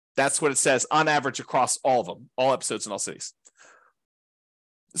 That's what it says on average across all of them, all episodes in all cities.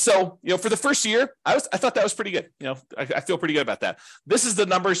 So, for the first year, I thought that was pretty good. I feel pretty good about that. This is the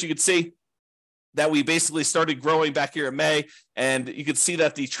numbers you could see that we basically started growing back here in May. And you could see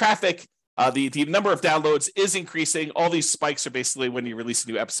that the traffic, the number of downloads is increasing. All these spikes are basically when you release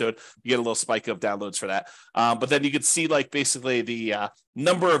a new episode, you get a little spike of downloads for that. But then you could see like basically the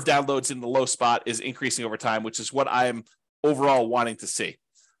number of downloads in the low spot is increasing over time, which is what I'm overall wanting to see.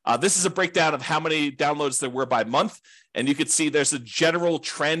 This is a breakdown of how many downloads there were by month. And you could see there's a general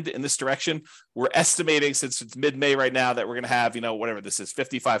trend in this direction. We're estimating, since it's mid-May right now, that we're going to have, whatever this is,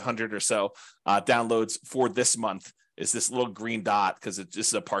 5,500 or so downloads for this month. Is this little green dot, because this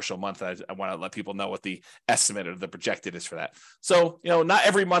is a partial month. I want to let people know what the estimate or the projected is for that. So, not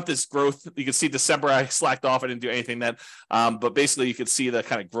every month is growth. You can see December, I slacked off. I didn't do anything then. But basically, you can see the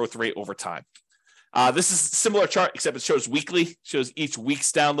kind of growth rate over time. This is a similar chart, except it shows weekly, shows each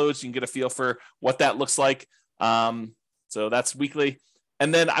week's downloads. You can get a feel for what that looks like. So that's weekly.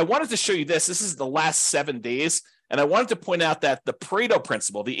 And then I wanted to show you this. This is the last 7 days. And I wanted to point out that the Pareto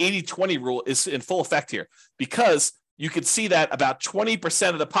principle, the 80-20 rule, is in full effect here, because you could see that about 20%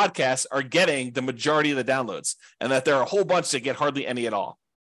 of the podcasts are getting the majority of the downloads, and that there are a whole bunch that get hardly any at all.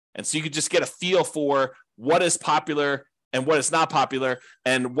 And so you could just get a feel for what is popular and what is not popular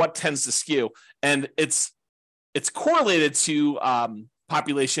and what tends to skew. And it's correlated to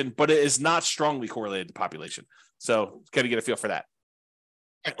population, but it is not strongly correlated to population. So got to get a feel for that.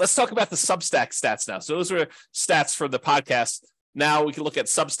 All right, let's talk about the Substack stats now. So those were stats for the podcast. Now we can look at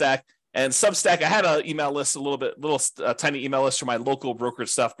Substack. And Substack, I had an email list, tiny email list for my local brokerage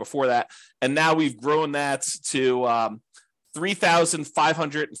stuff before that. And now we've grown that to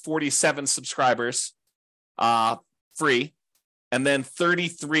 3,547 subscribers, free, and then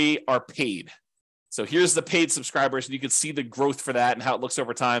 33 are paid. So here's the paid subscribers, and you can see the growth for that and how it looks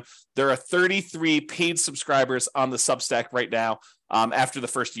over time. There are 33 paid subscribers on the Substack right now after the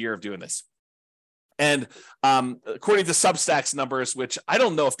first year of doing this. And according to Substack's numbers, which I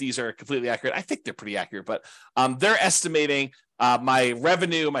don't know if these are completely accurate, I think they're pretty accurate, but they're estimating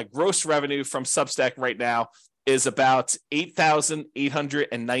my gross revenue from Substack right now is about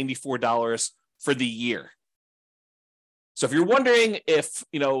 $8,894 for the year. So if you're wondering if,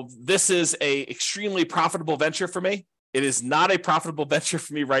 this is a extremely profitable venture for me, it is not a profitable venture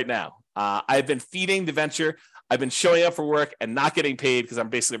for me right now. I've been feeding the venture. I've been showing up for work and not getting paid because I'm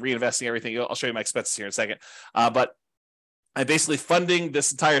basically reinvesting everything. I'll show you my expenses here in a second. But I'm basically funding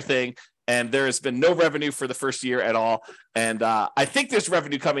this entire thing, and there has been no revenue for the first year at all. And I think there's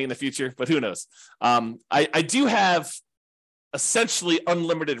revenue coming in the future, but who knows? I do have essentially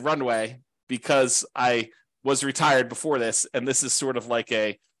unlimited runway because I was retired before this, and this is sort of like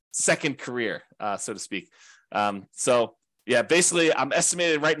a second career, so to speak. So yeah, basically I'm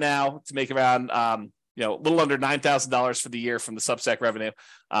estimated right now to make around, a little under $9,000 for the year from the Substack revenue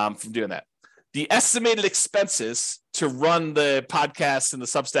from doing that. The estimated expenses to run the podcast and the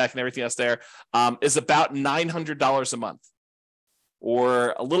Substack and everything else there is about $900 a month,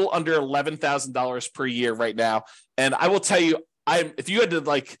 or a little under $11,000 per year right now. And I will tell you, if you had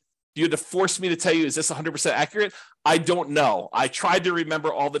to force me to tell you, is this 100% accurate? I don't know. I tried to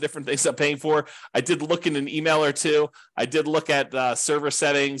remember all the different things I'm paying for. I did look in an email or two. I did look at server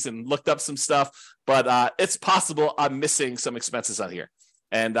settings and looked up some stuff, but it's possible I'm missing some expenses on here,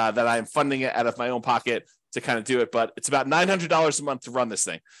 and that I'm funding it out of my own pocket to kind of do it. But it's about $900 a month to run this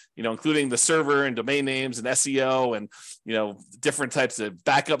thing, including the server and domain names and SEO and, different types of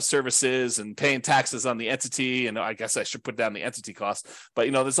backup services and paying taxes on the entity. And I guess I should put down the entity cost,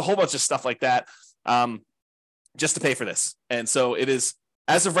 but there's a whole bunch of stuff like that just to pay for this. And so it is,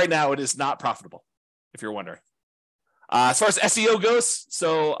 as of right now, it is not profitable, if you're wondering. As far as SEO goes,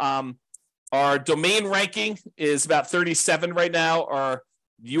 so our domain ranking is about 37 right now. Our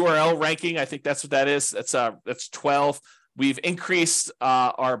URL ranking, I think that's what that is. That's 12. We've increased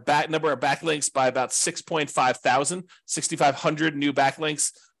our number of backlinks by about 6,500 new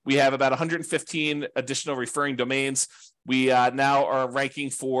backlinks. We have about 115 additional referring domains. We now are ranking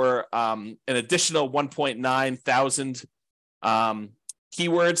for an additional 1.9 thousand keywords,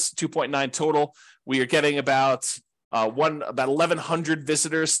 2.9 total. We are getting about 1,100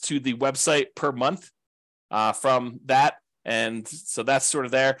 visitors to the website per month from that. And so that's sort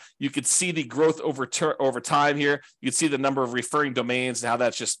of there. You could see the growth over time here. You can see the number of referring domains and how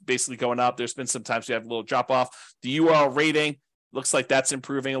that's just basically going up. There's been some times we have a little drop off. The URL rating looks like that's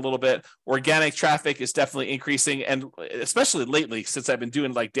improving a little bit. Organic traffic is definitely increasing. And especially lately, since I've been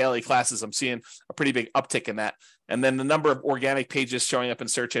doing like daily classes, I'm seeing a pretty big uptick in that. And then the number of organic pages showing up in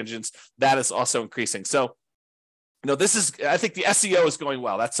search engines, that is also increasing. So I think the SEO is going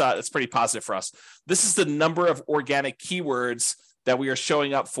well. That's pretty positive for us. This is the number of organic keywords that we are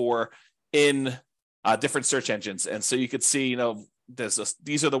showing up for in different search engines. And so you could see,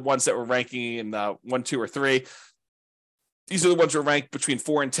 these are the ones that we're ranking in 1, 2, or 3. These are the ones we're ranked between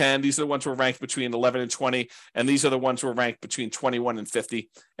 4 and 10. These are the ones we're ranked between 11 and 20. And these are the ones we're ranked between 21 and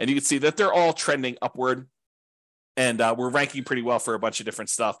 50. And you can see that they're all trending upward. And we're ranking pretty well for a bunch of different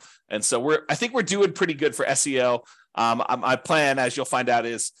stuff. And so I think we're doing pretty good for SEO. My plan, as you'll find out,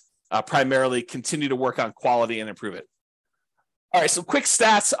 is primarily continue to work on quality and improve it. All right, so quick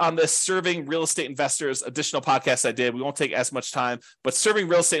stats on this Serving Real Estate Investors additional podcast I did. We won't take as much time, but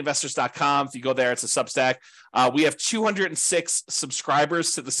servingrealestateinvestors.com. If you go there, it's a Substack. We have 206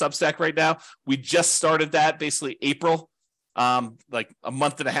 subscribers to the Substack right now. We just started that basically April, like a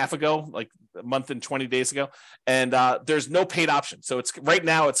month and a half ago, like a month and 20 days ago. And there's no paid option. So right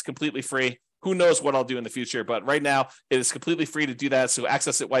now it's completely free. Who knows what I'll do in the future, but right now it is completely free to do that. So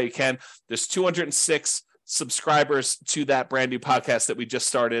access it while you can. There's 206 subscribers to that brand new podcast that we just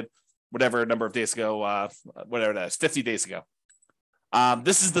started. whatever number of days ago, whatever that is, 50 days ago.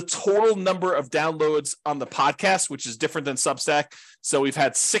 This is the total number of downloads on the podcast, which is different than Substack. So we've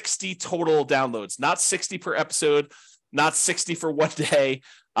had 60 total downloads, not 60 per episode, not 60 for one day.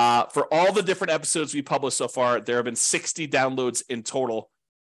 For all the different episodes we published so far, there have been 60 downloads in total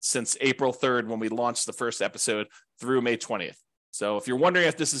since April 3rd, when we launched the first episode, through May 20th. So if you're wondering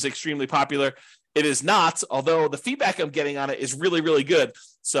if this is extremely popular, it is not, although the feedback I'm getting on it is really, really good.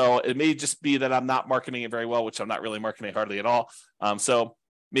 So it may just be that I'm not marketing it very well, which I'm not really marketing hardly at all. So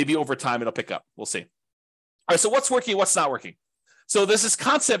maybe over time it'll pick up. We'll see. All right, so what's working, what's not working? So there's this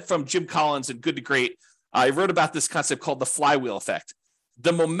concept from Jim Collins in Good to Great. I wrote about this concept called the flywheel effect.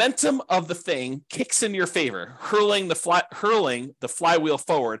 The momentum of the thing kicks in your favor, hurling the flywheel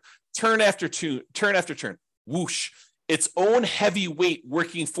forward, turn after turn, whoosh, its own heavy weight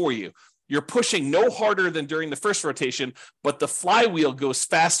working for you. You're pushing no harder than during the first rotation, but the flywheel goes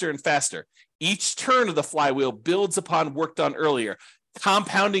faster and faster. Each turn of the flywheel builds upon work done earlier,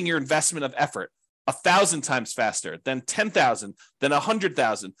 compounding your investment of effort 1,000 times faster, then 10,000, then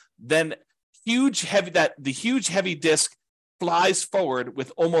 100,000, then the huge heavy disc flies forward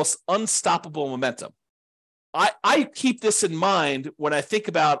with almost unstoppable momentum. I keep this in mind when I think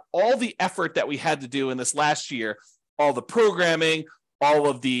about all the effort that we had to do in this last year, all the programming, all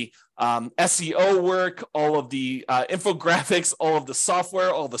of the SEO work, all of the infographics, all of the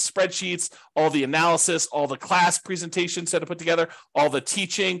software, all the spreadsheets, all the analysis, all the class presentations that I put together, all the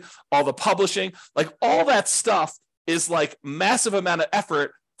teaching, all the publishing, like all that stuff is like massive amount of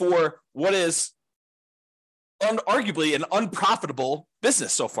effort for what is arguably an unprofitable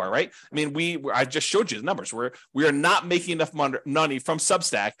business so far, right? I mean, I just showed you the numbers. We are not making enough money from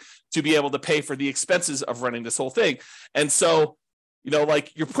Substack to be able to pay for the expenses of running this whole thing. And so,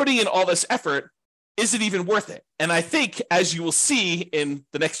 like you're putting in all this effort, is it even worth it? And I think, as you will see in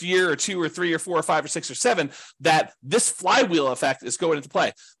the next year or 2 or 3 or 4 or 5 or 6 or 7, that this flywheel effect is going into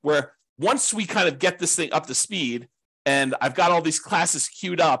play, where once we kind of get this thing up to speed, and I've got all these classes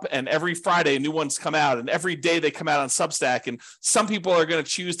queued up, and every Friday new ones come out, and every day they come out on Substack, and some people are going to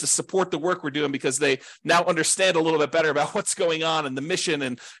choose to support the work we're doing because they now understand a little bit better about what's going on and the mission,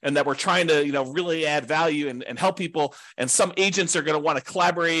 and that we're trying to really add value and help people. And some agents are going to want to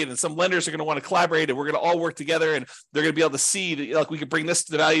collaborate, and some lenders are going to want to collaborate, and we're going to all work together, and they're going to be able to see that, like, we could bring this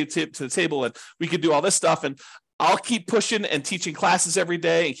to the value to the table, and we could do all this stuff. And I'll keep pushing and teaching classes every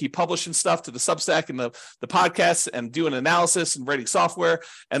day and keep publishing stuff to the Substack and the podcasts and doing analysis and writing software.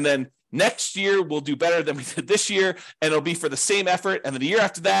 And then next year we'll do better than we did this year, and it'll be for the same effort. And then the year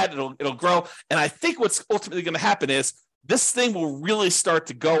after that, it'll grow. And I think what's ultimately going to happen is this thing will really start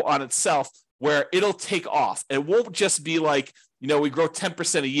to go on itself, where it'll take off. It won't just be like, we grow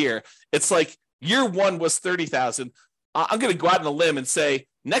 10% a year. It's like year one was 30,000. I'm going to go out on a limb and say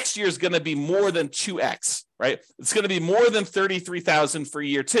next year is going to be more than 2x, right? It's going to be more than 33,000 for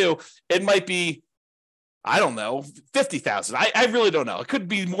year 2. It might be, I don't know, 50,000. I really don't know. It could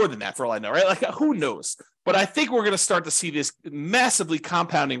be more than that for all I know, right? Like, who knows? But I think we're going to start to see this massively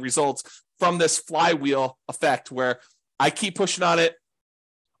compounding results from this flywheel effect, where I keep pushing on it.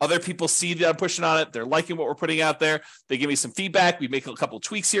 Other people see that I'm pushing on it. They're liking what we're putting out there. They give me some feedback. We make a couple of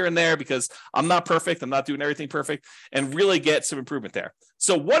tweaks here and there, because I'm not perfect. I'm not doing everything perfect, and really get some improvement there.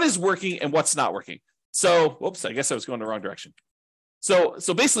 So what is working and what's not working? So, whoops, I guess I was going the wrong direction. So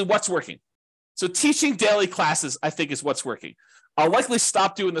basically what's working? So teaching daily classes, I think, is what's working. I'll likely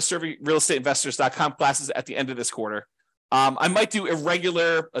stop doing the ServingRealEstateInvestors.com classes at the end of this quarter. I might do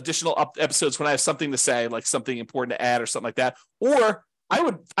irregular additional episodes when I have something to say, like something important to add or something like that. Or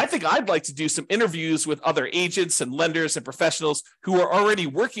I think I'd like to do some interviews with other agents and lenders and professionals who are already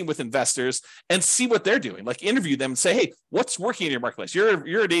working with investors and see what they're doing. Like, interview them and say, hey, what's working in your marketplace?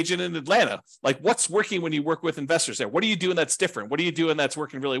 You're an agent in Atlanta. Like, what's working when you work with investors there? What are you doing that's different? What are you doing that's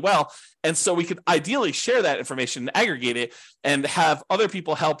working really well? And so we could ideally share that information and aggregate it, and have other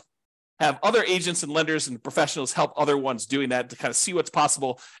people have other agents and lenders and professionals help other ones doing that, to kind of see what's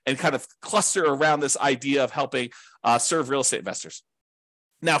possible and kind of cluster around this idea of helping serve real estate investors.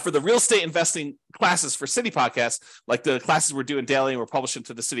 Now, for the real estate investing classes for City Podcast, like the classes we're doing daily and we're publishing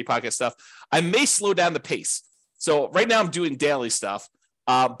to the City Podcast stuff, I may slow down the pace. So right now I'm doing daily stuff,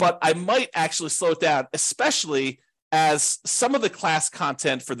 but I might actually slow it down, especially as some of the class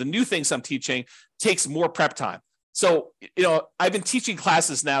content for the new things I'm teaching takes more prep time. So, I've been teaching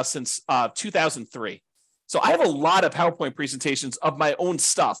classes now since 2003. So I have a lot of PowerPoint presentations of my own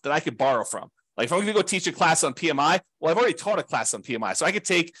stuff that I could borrow from. Like if I'm going to go teach a class on PMI, well, I've already taught a class on PMI. So I could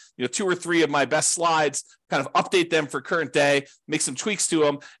take 2 or 3 of my best slides, kind of update them for current day, make some tweaks to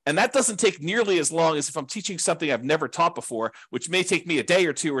them. And that doesn't take nearly as long as if I'm teaching something I've never taught before, which may take me a day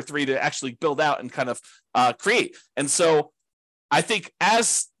or 2 or 3 to actually build out and kind of create. And so I think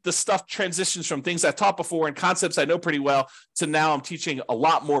as the stuff transitions from things I've taught before and concepts I know pretty well to now I'm teaching a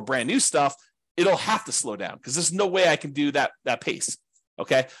lot more brand new stuff, it'll have to slow down because there's no way I can do that pace.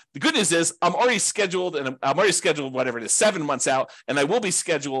 Okay. The good news is I'm already scheduled whatever it is, 7 months out, and I will be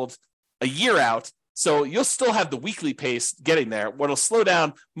scheduled a year out. So you'll still have the weekly pace getting there. What'll slow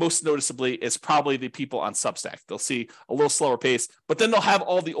down most noticeably is probably the people on Substack. They'll see a little slower pace, but then they'll have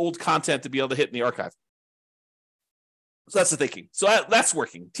all the old content to be able to hit in the archive. So that's the thinking. So that's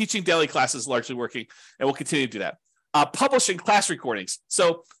working. Teaching daily classes is largely working, and we'll continue to do that. Publishing class recordings.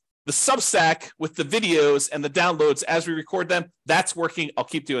 So the Substack with the videos and the downloads as we record them, that's working. I'll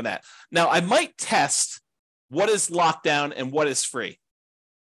keep doing that. Now, I might test what is locked down and what is free.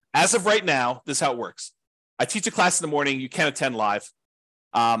 As of right now, this is how it works. I teach a class in the morning. You can attend live.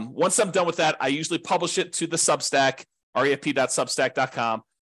 Once I'm done with that, I usually publish it to the Substack, refp.substack.com,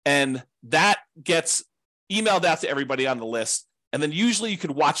 and that gets emailed out to everybody on the list. And then usually you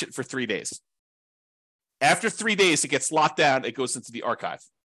can watch it for 3 days. After 3 days, it gets locked down. It goes into the archive.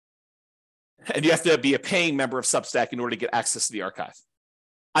 And you have to be a paying member of Substack in order to get access to the archive.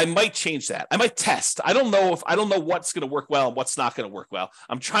 I might change that. I might test. I don't know what's going to work well and what's not going to work well.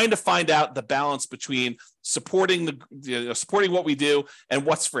 I'm trying to find out the balance between supporting supporting what we do and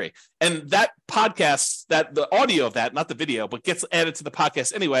what's free. And that podcast, that the audio of that, not the video, but gets added to the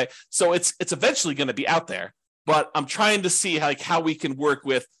podcast anyway. So it's eventually going to be out there. But I'm trying to see how we can work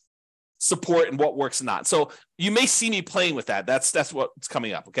with support and what works and not. So you may see me playing with that. That's what's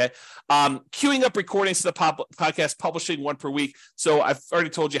coming up. Okay. Queuing up recordings to the podcast, publishing 1 per week. So I've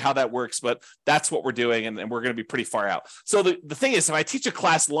already told you how that works, but that's what we're doing. And we're going to be pretty far out. So the thing is, if I teach a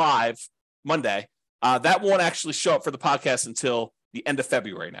class live Monday, that won't actually show up for the podcast until the end of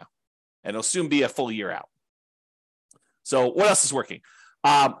February now. And it'll soon be a full year out. So what else is working?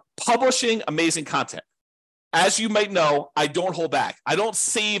 Publishing amazing content. As you might know, I don't hold back. I don't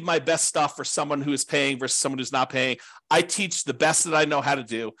save my best stuff for someone who is paying versus someone who's not paying. I teach the best that I know how to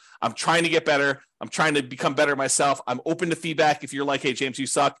do. I'm trying to get better. I'm trying to become better myself. I'm open to feedback. If you're like, hey, James, you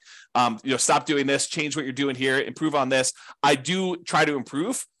suck. Stop doing this. Change what you're doing here. Improve on this. I do try to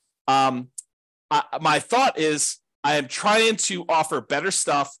improve. My thought is I am trying to offer better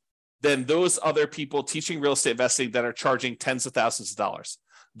stuff than those other people teaching real estate investing that are charging tens of thousands of dollars.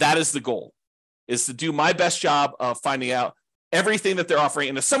 That is the goal. Is to do my best job of finding out everything that they're offering.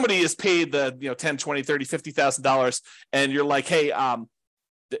 And if somebody is paid the $10, $20, $30, $50,000 and you're like, hey,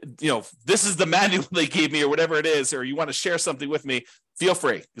 this is the manual they gave me or whatever it is, or you want to share something with me, feel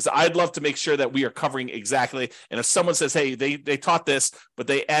free. Because I'd love to make sure that we are covering exactly. And if someone says, hey, they taught this, but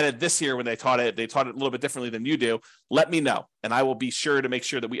they added this here when they taught it a little bit differently than you do, let me know. And I will be sure to make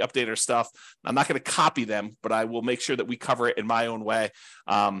sure that we update our stuff. I'm not going to copy them, but I will make sure that we cover it in my own way.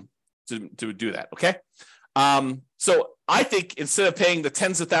 To do that. Okay. So I think instead of paying the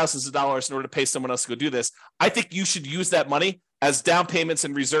tens of thousands of dollars in order to pay someone else to go do this, I think you should use that money as down payments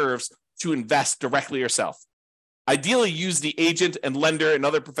and reserves to invest directly yourself. Ideally, use the agent and lender and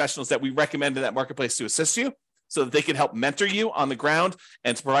other professionals that we recommend in that marketplace to assist you so that they can help mentor you on the ground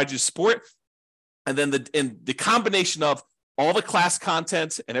and to provide you support. And then the combination of all the class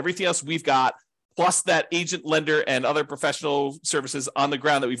content and everything else we've got, plus that agent, lender, and other professional services on the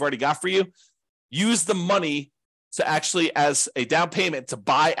ground that we've already got for you, use the money to actually as a down payment to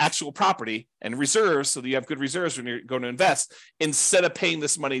buy actual property and reserves so that you have good reserves when you're going to invest instead of paying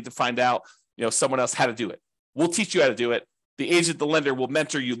this money to find out someone else how to do it. We'll teach you how to do it. The agent, the lender will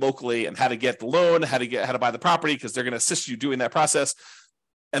mentor you locally and how to get the loan, how to buy the property because they're going to assist you doing that process.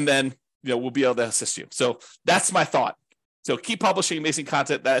 And then we'll be able to assist you. So that's my thought. So keep publishing amazing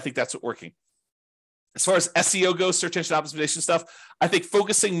content. I think that's what's working. As far as SEO goes, search engine optimization stuff, I think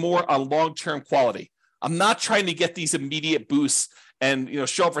focusing more on long-term quality. I'm not trying to get these immediate boosts and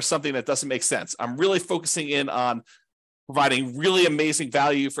show up for something that doesn't make sense. I'm really focusing in on providing really amazing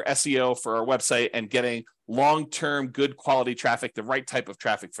value for SEO for our website and getting long-term good quality traffic, the right type of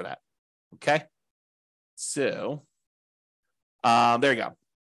traffic for that. Okay. So there you go.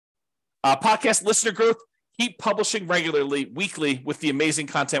 Podcast listener growth. Keep publishing regularly, weekly, with the amazing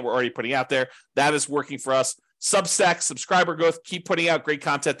content we're already putting out there. That is working for us. Substack, subscriber growth, keep putting out great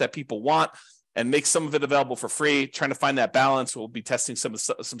content that people want and make some of it available for free. Trying to find that balance. We'll be testing some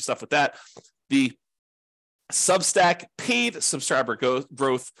stuff with that. The Substack paid subscriber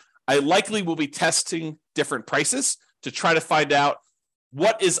growth, I likely will be testing different prices to try to find out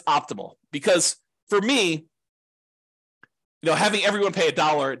what is optimal? Because for me, having everyone pay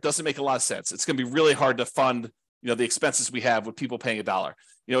 $1 doesn't make a lot of sense. It's going to be really hard to fund, the expenses we have with people paying $1.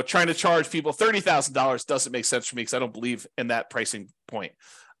 Trying to charge people $30,000 doesn't make sense for me because I don't believe in that pricing point.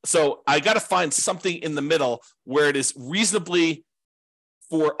 So I got to find something in the middle where it is reasonably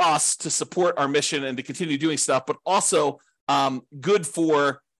for us to support our mission and to continue doing stuff, but also good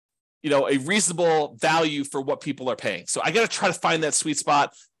for, a reasonable value for what people are paying. So I got to try to find that sweet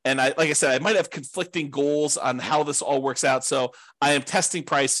spot. And like I said, I might have conflicting goals on how this all works out. So I am testing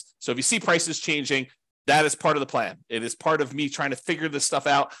price. So if you see prices changing, that is part of the plan. It is part of me trying to figure this stuff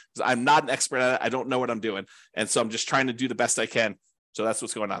out because I'm not an expert at it. I don't know what I'm doing. And so I'm just trying to do the best I can. So that's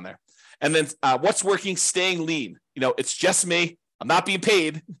what's going on there. And then what's working, staying lean. It's just me. I'm not being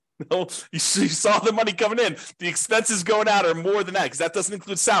paid. You saw the money coming in. The expenses going out are more than that because that doesn't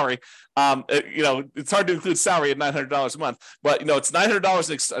include salary. It's hard to include salary at $900 a month, but it's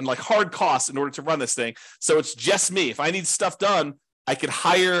 $900 in like hard costs in order to run this thing. So it's just me. If I need stuff done, I could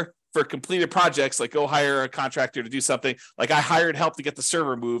hire for completed projects, like go hire a contractor to do something. Like I hired help to get the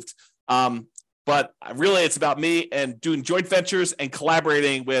server moved. But really it's about me and doing joint ventures and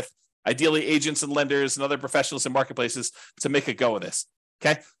collaborating with ideally agents and lenders and other professionals in marketplaces to make a go of this.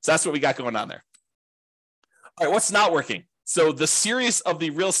 Okay, so that's what we got going on there. All right, what's not working? So the series of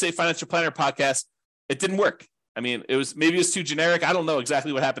the Real Estate Financial Planner podcast, it didn't work. I mean, it was too generic. I don't know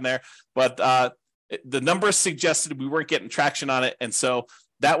exactly what happened there, but the numbers suggested we weren't getting traction on it, and so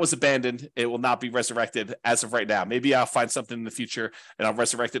that was abandoned. It will not be resurrected as of right now. Maybe I'll find something in the future and I'll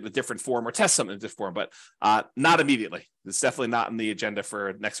resurrect it in a different form or test something in a different form, but not immediately. It's definitely not in the agenda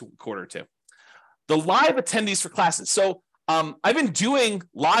for next quarter or two. The live attendees for classes. So I've been doing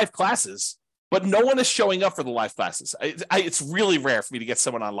live classes, but no one is showing up for the live classes. It's really rare for me to get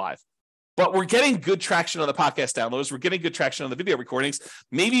someone on live. But we're getting good traction on the podcast downloads. We're getting good traction on the video recordings.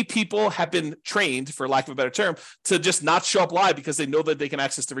 Maybe people have been trained, for lack of a better term, to just not show up live because they know that they can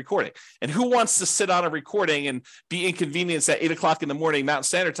access the recording. And who wants to sit on a recording and be inconvenienced at 8 o'clock in the morning, Mountain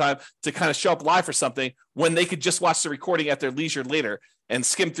Standard Time, to kind of show up live for something when they could just watch the recording at their leisure later and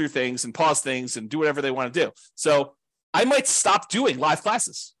skim through things and pause things and do whatever they want to do. So I might stop doing live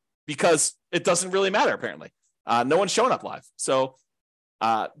classes because it doesn't really matter, apparently. No one's showing up live. So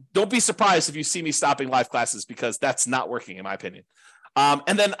don't be surprised if you see me stopping live classes because that's not working, in my opinion.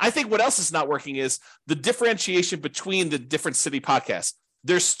 And then I think what else is not working is the differentiation between the different city podcasts.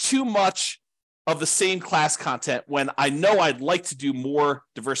 There's too much of the same class content when I know I'd like to do more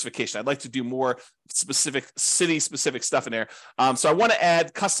diversification. I'd like to do more specific city-specific stuff in there. So I want to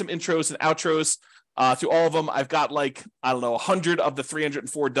add custom intros and outros to all of them. I've got 100 of the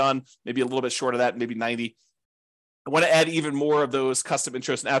 304 done, maybe a little bit short of that, maybe 90. I want to add even more of those custom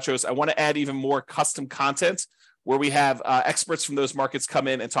intros and outros. I want to add even more custom content where we have experts from those markets come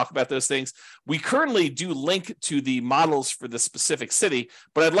in and talk about those things. We currently do link to the models for the specific city,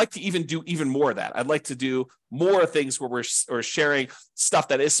 but I'd like to even do even more of that. I'd like to do more things where we're sharing stuff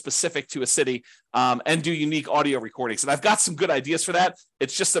that is specific to a city and do unique audio recordings. And I've got some good ideas for that.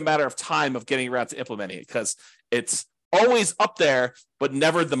 It's just a matter of time of getting around to implementing it because it's always up there, but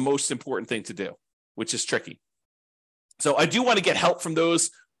never the most important thing to do, which is tricky. So I do want to get help from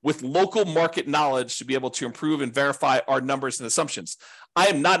those with local market knowledge to be able to improve and verify our numbers and assumptions. I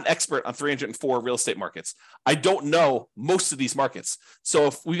am not an expert on 304 real estate markets. I don't know most of these markets. So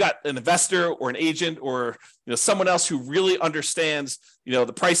if we got an investor or an agent or someone else who really understands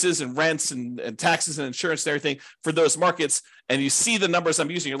the prices and rents and taxes and insurance and everything for those markets, and you see the numbers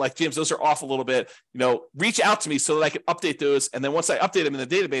I'm using, you're like, James, those are off a little bit, reach out to me so that I can update those. And then once I update them in the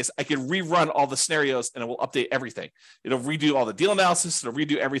database, I can rerun all the scenarios and it will update everything. It'll redo all the deal analysis. It'll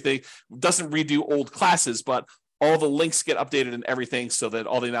redo everything. It doesn't redo old classes, but all the links get updated and everything so that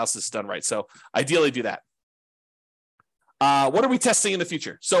all the analysis is done right. So ideally do that. What are we testing in the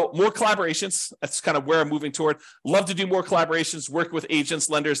future? So more collaborations. That's kind of where I'm moving toward. Love to do more collaborations, work with agents,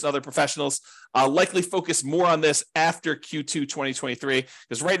 lenders, and other professionals. Likely focus more on this after Q2 2023,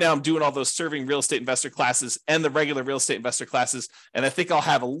 because right now I'm doing all those serving real estate investor classes and the regular real estate investor classes. And I think I'll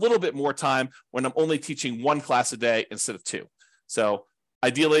have a little bit more time when I'm only teaching one class a day instead of two. So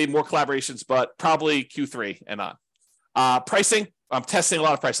ideally more collaborations, but probably Q3 and on. Pricing, I'm testing a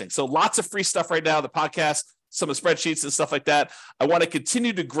lot of pricing. So lots of free stuff right now, the podcast, some of the spreadsheets and stuff like that. I want to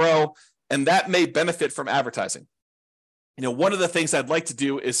continue to grow, and that may benefit from advertising. One of the things I'd like to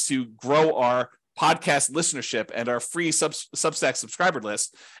do is to grow our podcast listenership and our free Substack subscriber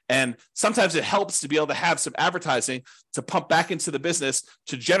list. And sometimes it helps to be able to have some advertising to pump back into the business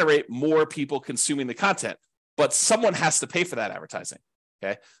to generate more people consuming the content. But someone has to pay for that advertising.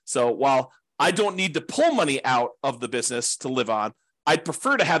 Okay. So while I don't need to pull money out of the business to live on, I'd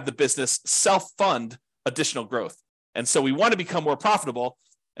prefer to have the business self-fund additional growth. And so we want to become more profitable.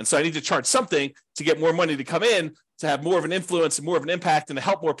 And so I need to charge something to get more money to come in, to have more of an influence and more of an impact and to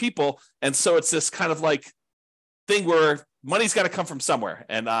help more people. And so it's this kind of like thing where money's got to come from somewhere.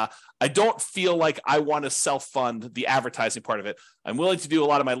 And I don't feel like I want to self-fund the advertising part of it. I'm willing to do a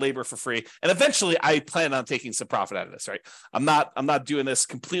lot of my labor for free. And eventually I plan on taking some profit out of this, right? I'm not doing this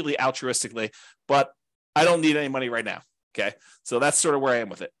completely altruistically, but I don't need any money right now. Okay. So that's sort of where I am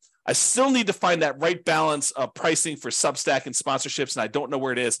with it. I still need to find that right balance of pricing for Substack and sponsorships, and I don't know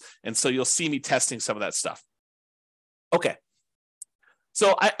where it is. And so you'll see me testing some of that stuff. Okay.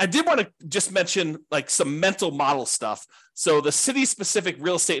 So I did want to just mention like some mental model stuff. So the city-specific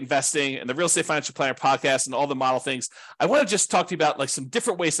real estate investing and the Real Estate Financial Planner podcast and all the model things, I want to just talk to you about like some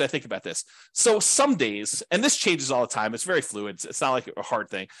different ways that I think about this. So some days, and this changes all the time, it's very fluid. It's not like a hard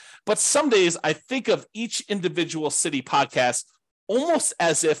thing, but some days I think of each individual city podcast almost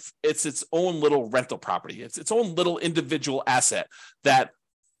as if it's its own little rental property. It's its own little individual asset that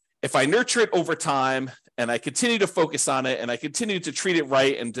if I nurture it over time and I continue to focus on it and I continue to treat it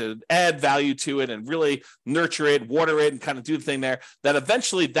right and to add value to it and really nurture it, water it, and kind of do the thing there, that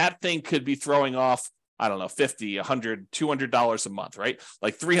eventually that thing could be throwing off, I don't know, $50, $100, $200 a month, right?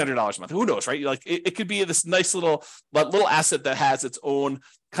 Like $300 a month. Who knows, right? Like it could be this nice little asset that has its own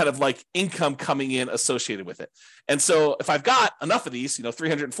kind of like income coming in associated with it. And so if I've got enough of these,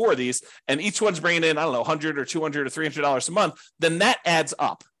 304 of these, and each one's bringing in, I don't know, $100 or $200 or $300 a month, then that adds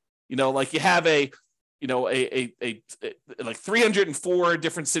up. Like you have like 304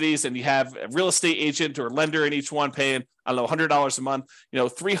 different cities, and you have a real estate agent or lender in each one paying, I don't know, $100 a month.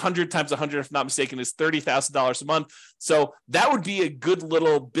 300 times 100, if not mistaken, is $30,000 a month. So that would be a good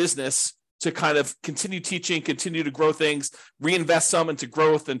little business to kind of continue teaching, continue to grow things, reinvest some into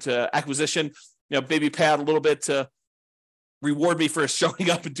growth, into acquisition, maybe pay out a little bit to reward me for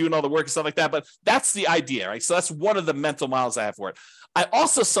showing up and doing all the work and stuff like that. But that's the idea, right? So that's one of the mental models I have for it. I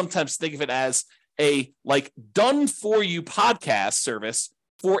also sometimes think of it as a like done for you podcast service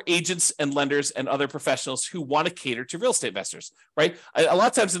for agents and lenders and other professionals who want to cater to real estate investors, right? A lot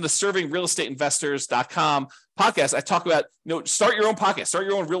of times in the servingrealestateinvestors.com podcast, I talk about, start your own podcast, start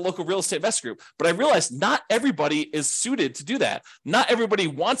your own local real estate investor group. But I realize not everybody is suited to do that. Not everybody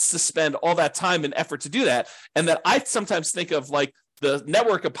wants to spend all that time and effort to do that. And that I sometimes think of like the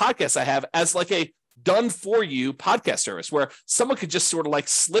network of podcasts I have as like a done for you podcast service where someone could just sort of like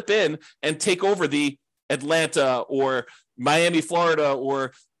slip in and take over the Atlanta or Miami, Florida,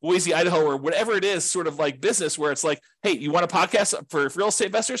 or Boise, Idaho, or whatever it is, sort of like business where it's like, hey, you want a podcast for real estate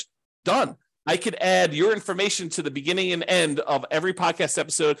investors? Done. I could add your information to the beginning and end of every podcast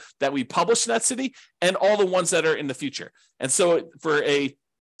episode that we publish in that city and all the ones that are in the future. And so for a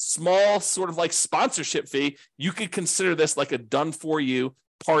small sort of like sponsorship fee, you could consider this like a done for you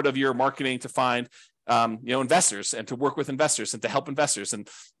part of your marketing to find, investors and to work with investors and to help investors. And,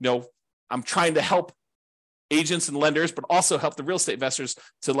 I'm trying to help agents and lenders, but also help the real estate investors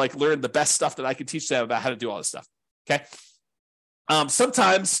to like learn the best stuff that I can teach them about how to do all this stuff. Okay.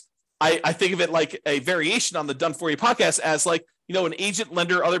 Sometimes I think of it like a variation on the Done For You podcast as like, an agent,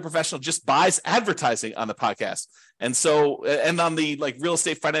 lender, other professional just buys advertising on the podcast. And so, and on the like Real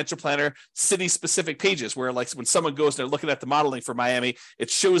Estate Financial Planner city specific pages where like when someone goes, they're looking at the modeling for Miami, it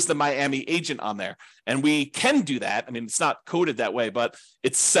shows the Miami agent on there. And we can do that. I mean, it's not coded that way, but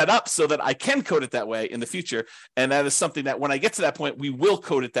it's set up so that I can code it that way in the future. And that is something that when I get to that point, we will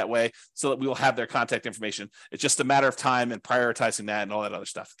code it that way so that we will have their contact information. It's just a matter of time and prioritizing that and all that other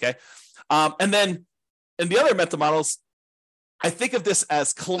stuff. Okay. And then in the other mental models, I think of this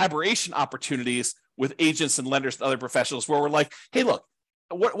as collaboration opportunities with agents and lenders and other professionals where we're like, hey, look,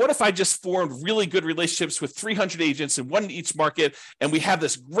 what if I just formed really good relationships with 300 agents and one in each market, and we have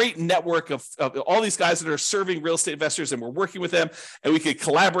this great network of all these guys that are serving real estate investors, and we're working with them, and we could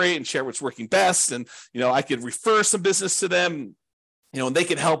collaborate and share what's working best, and I could refer some business to them. And they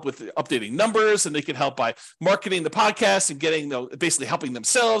can help with updating numbers, and they can help by marketing the podcast and getting, basically helping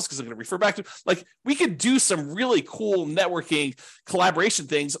themselves because they're going to refer back to. Like, we could do some really cool networking collaboration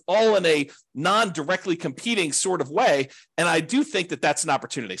things all in a non-directly competing sort of way. And I do think that that's an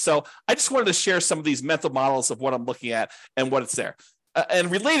opportunity. So I just wanted to share some of these mental models of what I'm looking at and what it's there.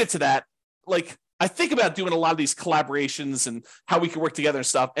 And related to that, like, I think about doing a lot of these collaborations and how we can work together and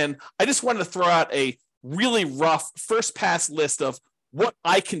stuff. And I just wanted to throw out a really rough first pass list of what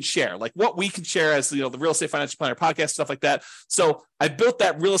I can share, like what we can share as, the Real Estate Financial Planner podcast, stuff like that. So I built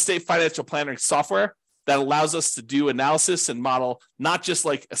that Real Estate Financial Planner software that allows us to do analysis and model, not just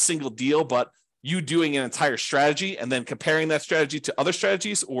like a single deal, but you doing an entire strategy and then comparing that strategy to other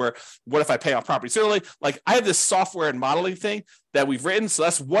strategies? Or what if I pay off properties early? Like, I have this software and modeling thing that we've written. So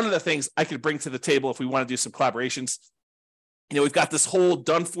that's one of the things I could bring to the table if we want to do some collaborations. We've got this whole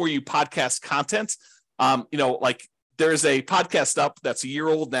done for you podcast content. Like, there's a podcast up that's a year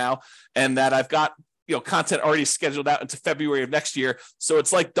old now, and that I've got content already scheduled out into February of next year. So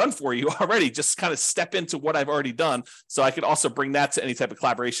it's like done for you already. Just kind of step into what I've already done. So I could also bring that to any type of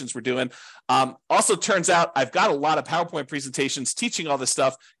collaborations we're doing. Also turns out I've got a lot of PowerPoint presentations teaching all this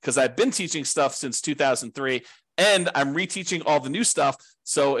stuff, because I've been teaching stuff since 2003, and I'm reteaching all the new stuff.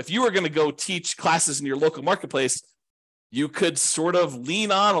 So if you were going to go teach classes in your local marketplace, you could sort of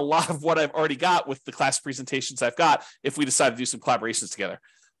lean on a lot of what I've already got with the class presentations I've got if we decide to do some collaborations together.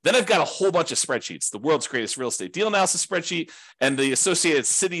 Then I've got a whole bunch of spreadsheets, the world's greatest real estate deal analysis spreadsheet and the associated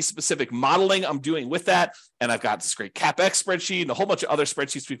city-specific modeling I'm doing with that. And I've got this great CapEx spreadsheet and a whole bunch of other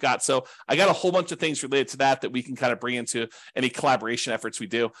spreadsheets we've got. So I got a whole bunch of things related to that we can kind of bring into any collaboration efforts we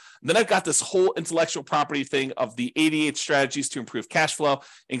do. And then I've got this whole intellectual property thing of the 88 strategies to improve cash flow,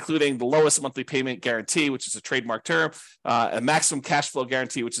 including the lowest monthly payment guarantee, which is a trademark term, a maximum cash flow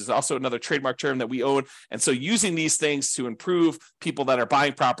guarantee, which is also another trademark term that we own. And so using these things to improve people that are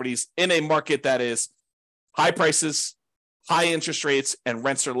buying properties in a market that is high prices, high interest rates, and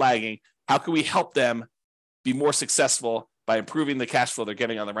rents are lagging, how can we help them be more successful by improving the cash flow they're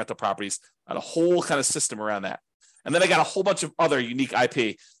getting on the rental properties, and a whole kind of system around that. And then I got a whole bunch of other unique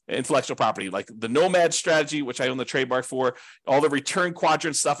IP, intellectual property, like the Nomad strategy, which I own the trademark for, all the return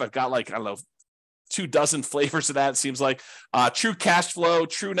quadrant stuff. I've got 24 flavors of that, it seems like. True cash flow,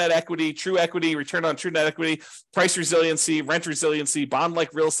 true net equity, true equity, return on true net equity, price resiliency, rent resiliency, bond-like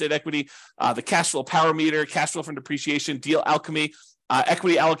real estate equity, the cash flow power meter, cash flow from depreciation, deal alchemy,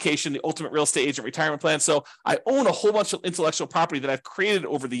 equity allocation, the ultimate real estate agent retirement plan. So I own a whole bunch of intellectual property that I've created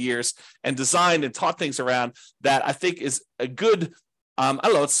over the years and designed and taught things around that I think is a good,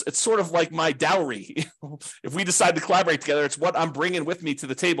 it's sort of like my dowry. If we decide to collaborate together, it's what I'm bringing with me to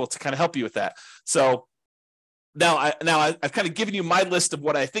the table to kind of help you with that. So now I've kind of given you my list of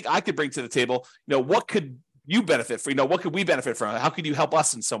what I think I could bring to the table. What could you benefit from? What could we benefit from? How could you help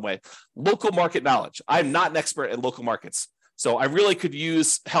us in some way? Local market knowledge. I'm not an expert in local markets. So I really could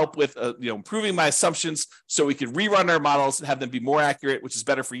use help with improving my assumptions so we could rerun our models and have them be more accurate, which is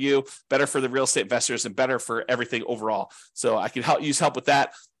better for you, better for the real estate investors, and better for everything overall. So I could use help with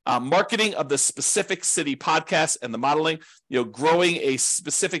that. Marketing of the specific city podcast and the modeling, growing a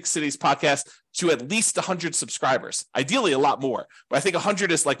specific city's podcast to at least 100 subscribers, ideally a lot more. But I think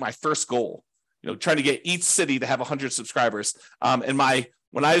 100 is like my first goal, trying to get each city to have 100 subscribers.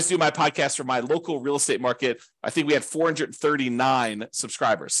 When I was doing my podcast for my local real estate market, I think we had 439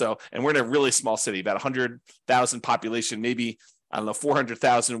 subscribers. So, and we're in a really small city, about 100,000 population, maybe,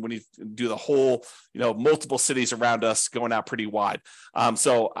 400,000 when you do the whole, multiple cities around us going out pretty wide.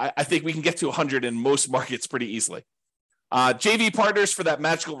 So I think we can get to 100 in most markets pretty easily. JV partners for that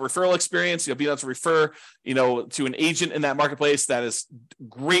magical referral experience. You'll be able to refer, to an agent in that marketplace that is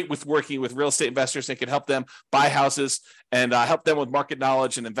great with working with real estate investors and can help them buy houses and help them with market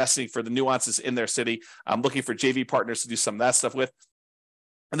knowledge and investing for the nuances in their city. I'm looking for JV partners to do some of that stuff with.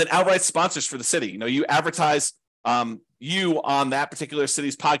 And then outright sponsors for the city. You advertise you on that particular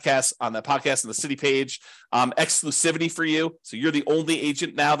city's podcast, on that podcast on the city page, exclusivity for you. So you're the only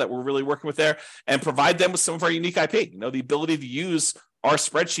agent now that we're really working with there, and provide them with some of our unique IP, the ability to use our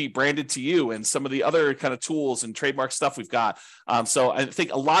spreadsheet branded to you and some of the other kind of tools and trademark stuff we've got. So I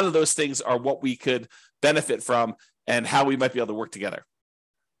think a lot of those things are what we could benefit from and how we might be able to work together.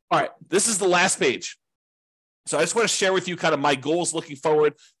 All right, this is the last page. So I just want to share with you kind of my goals looking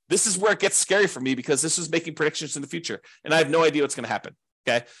forward. This is where it gets scary for me because this is making predictions in the future and I have no idea what's going to happen.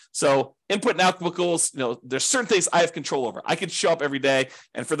 Okay. So input and output goals, there's certain things I have control over. I can show up every day.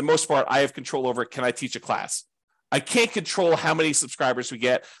 And for the most part, I have control over, can I teach a class? I can't control how many subscribers we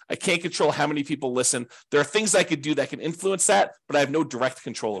get. I can't control how many people listen. There are things I could do that can influence that, but I have no direct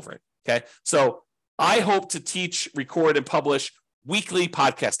control over it. Okay. So I hope to teach, record, and publish weekly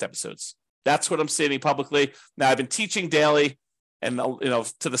podcast episodes. That's what I'm stating publicly. Now, I've been teaching daily, and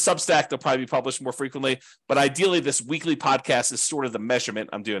to the Substack, they'll probably be published more frequently. But ideally, this weekly podcast is sort of the measurement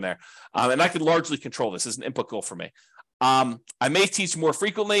I'm doing there. And I can largely control this as an input goal for me. I may teach more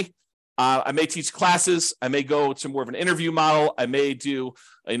frequently. I may teach classes. I may go to more of an interview model. I may do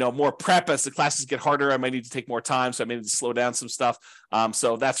more prep as the classes get harder. I might need to take more time, so I may need to slow down some stuff.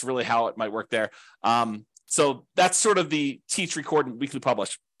 So that's really how it might work there. So that's sort of the teach, record, and weekly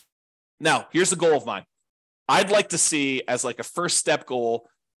publish. Now, here's a goal of mine. I'd like to see as like a first step goal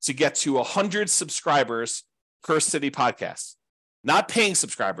to get to 100 subscribers per city podcast, not paying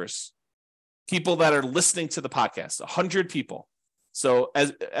subscribers, people that are listening to the podcast, 100 people. So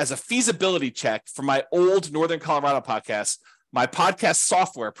as a feasibility check for my old Northern Colorado podcast, my podcast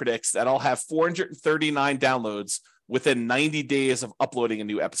software predicts that I'll have 439 downloads within 90 days of uploading a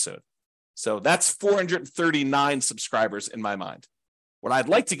new episode. So that's 439 subscribers in my mind. What I'd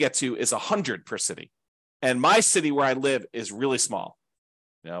like to get to is 100 per city. And my city where I live is really small,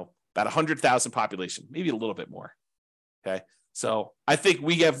 about 100,000 population, maybe a little bit more. Okay. So I think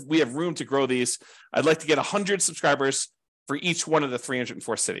we have room to grow these. I'd like to get 100 subscribers for each one of the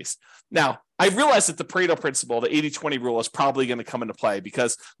 304 cities. Now, I realize that the Pareto principle, the 80-20 rule, is probably going to come into play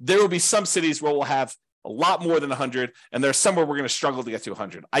because there will be some cities where we'll have a lot more than 100, and there's somewhere we're going to struggle to get to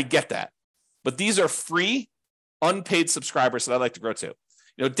 100. I get that. But these are free, unpaid subscribers that I'd like to grow to.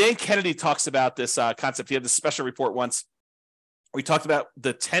 Dan Kennedy talks about this concept. He had this special report once where he talked about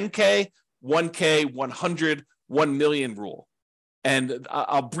the 10K, 1K, 100, 1 million rule. And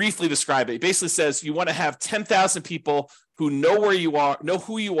I'll briefly describe it. It basically says you want to have 10,000 people who know where you are, know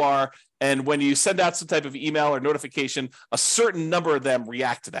who you are, and when you send out some type of email or notification, a certain number of them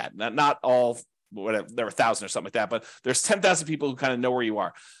react to that. Not all, whatever, there are 1,000 or something like that, but there's 10,000 people who kind of know where you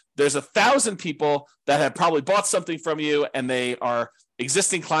are. There's 1,000 people that have probably bought something from you, and they are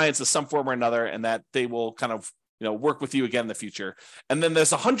existing clients of some form or another, and that they will kind of work with you again in the future. And then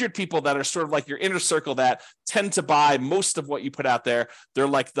there's 100 people that are sort of like your inner circle that tend to buy most of what you put out there. They're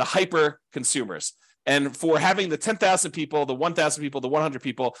like the hyper consumers. And for having the 10,000 people, the 1,000 people, the 100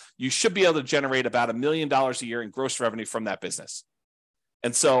 people, you should be able to generate about $1 million a year in gross revenue from that business.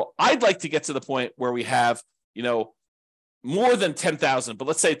 And so I'd like to get to the point where we have, more than 10,000, but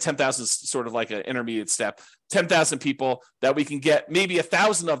let's say 10,000 is sort of like an intermediate step, 10,000 people that we can get maybe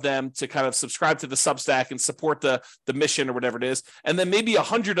 1,000 of them to kind of subscribe to the Substack and support the mission or whatever it is. And then maybe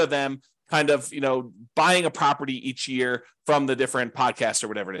 100 of them kind of, buying a property each year from the different podcasts or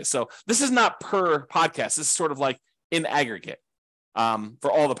whatever it is. So this is not per podcast. This is sort of like in aggregate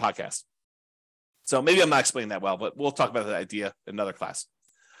for all the podcasts. So maybe I'm not explaining that well, but we'll talk about that idea in another class.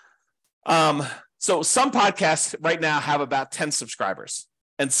 So some podcasts right now have about 10 subscribers,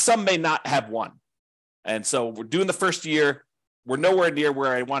 and some may not have one. And so we're doing the first year. We're nowhere near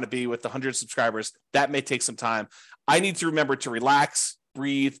where I want to be with the 100 subscribers. That may take some time. I need to remember to relax,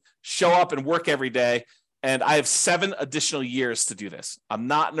 breathe, show up and work every day. And I have 7 additional years to do this. I'm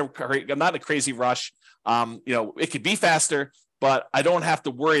not in a crazy rush. It could be faster, but I don't have to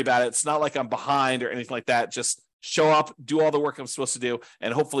worry about it. It's not like I'm behind or anything like that. Just show up, do all the work I'm supposed to do,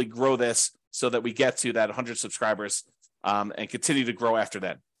 and hopefully grow this so that we get to that 100 subscribers and continue to grow after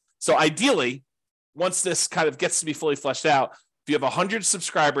that. So ideally, once this kind of gets to be fully fleshed out, if you have 100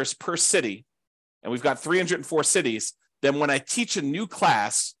 subscribers per city, and we've got 304 cities, then when I teach a new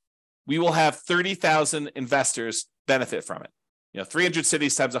class, we will have 30,000 investors benefit from it. 300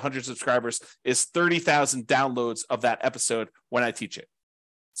 cities times 100 subscribers is 30,000 downloads of that episode when I teach it.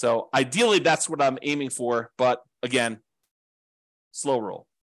 So ideally, that's what I'm aiming for. But again, slow roll.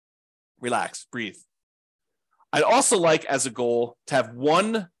 Relax, breathe. I'd also like as a goal to have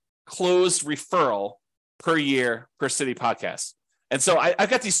 1 closed referral per year per city podcast. And so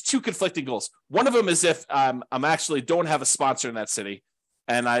I've got these 2 conflicting goals. One of them is if I'm actually don't have a sponsor in that city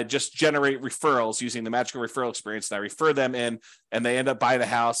and I just generate referrals using the magical referral experience, and I refer them in and they end up buying a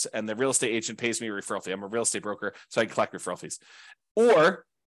house and the real estate agent pays me a referral fee. I'm a real estate broker, so I can collect referral fees. Or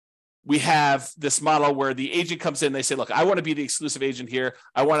we have this model where the agent comes in, they say, look, I want to be the exclusive agent here.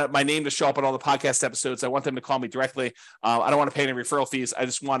 I want my name to show up on all the podcast episodes. I want them to call me directly. I don't want to pay any referral fees. I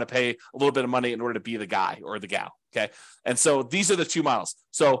just want to pay a little bit of money in order to be the guy or the gal. Okay. And so these are the 2 models.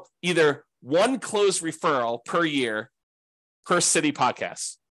 So either 1 closed referral per year per city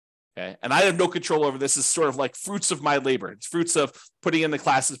podcast. Okay. And I have no control over this. It's sort of like fruits of my labor. It's fruits of putting in the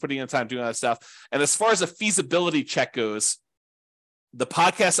classes, putting in the time, doing all that stuff. And as far as a feasibility check goes, the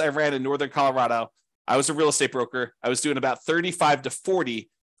podcast I ran in Northern Colorado, I was a real estate broker. I was doing about 35 to 40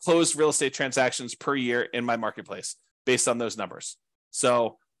 closed real estate transactions per year in my marketplace based on those numbers.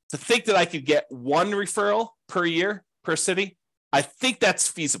 So to think that I could get 1 referral per year per city, I think that's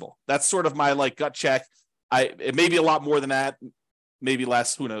feasible. That's sort of my gut check. It may be a lot more than that, maybe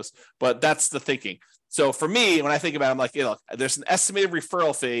less, who knows, but that's the thinking. So for me, when I think about it, I'm like, there's an estimated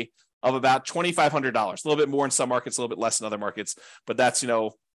referral fee of about $2,500, a little bit more in some markets, a little bit less in other markets, but that's,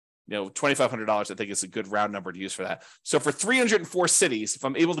 $2,500, I think is a good round number to use for that. So for 304 cities, if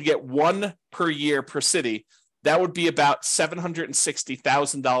I'm able to get 1 per year per city, that would be about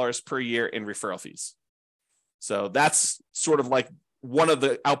 $760,000 per year in referral fees. So that's sort of like one of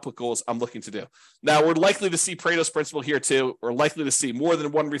the output goals I'm looking to do. Now, we're likely to see Pareto's principle here too. We're likely to see more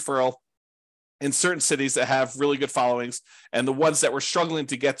than 1 referral in certain cities that have really good followings, and the ones that were struggling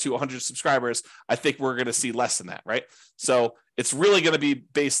to get to 100 subscribers, I think we're going to see less than that, right? So it's really going to be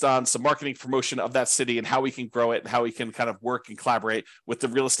based on some marketing promotion of that city and how we can grow it and how we can kind of work and collaborate with the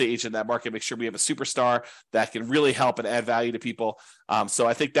real estate agent in that market, make sure we have a superstar that can really help and add value to people. So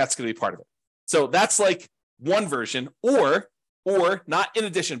I think that's going to be part of it. So that's like one version, or not in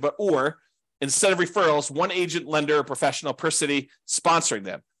addition, but instead of referrals, one agent, lender, or professional per city sponsoring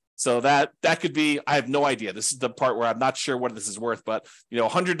them. So that could be, I have no idea. This is the part where I'm not sure what this is worth, but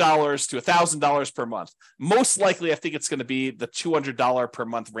 $100 to $1,000 per month. Most likely, I think it's going to be the $200 per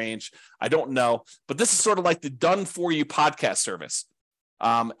month range. I don't know, but this is sort of like the done for you podcast service.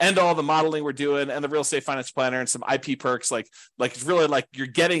 And all the modeling we're doing and the real estate finance planner and some IP perks, like it's really like you're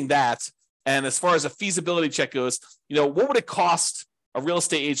getting that. And as far as a feasibility check goes, what would it cost a real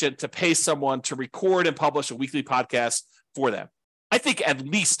estate agent to pay someone to record and publish a weekly podcast for them? I think at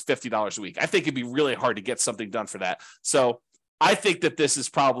least $50 a week. I think it'd be really hard to get something done for that. So I think that this is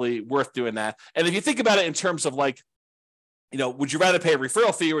probably worth doing that. And if you think about it in terms of would you rather pay a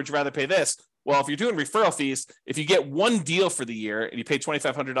referral fee or would you rather pay this? Well, if you're doing referral fees, if you get one deal for the year and you pay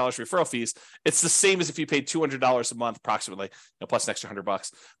 $2,500 referral fees, it's the same as if you paid $200 a month, approximately, plus an extra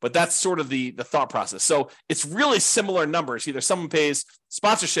 $100. But that's sort of the thought process. So it's really similar numbers. Either someone pays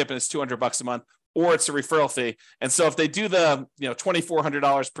sponsorship and it's $200 a month, or it's a referral fee. And so if they do the,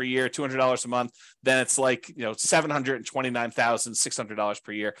 $2,400 per year, $200 a month, then it's like, $729,600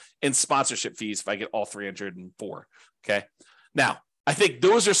 per year in sponsorship fees if I get all 304. Okay. Now, I think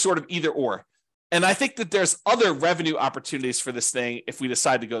those are sort of either or. And I think that there's other revenue opportunities for this thing if we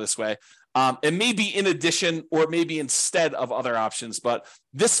decide to go this way. It may be in addition or it may be instead of other options, but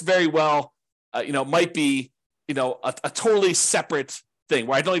this very well, might be, a totally separate thing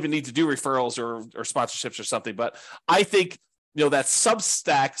where I don't even need to do referrals or sponsorships or something. But I think, that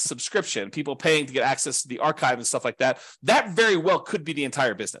Substack subscription, people paying to get access to the archive and stuff like that, that very well could be the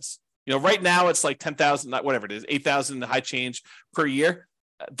entire business. Right now it's like 10,000, whatever it is, 8,000 high change per year.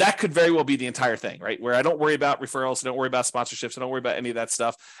 That could very well be the entire thing, right? Where I don't worry about referrals, I don't worry about sponsorships, I don't worry about any of that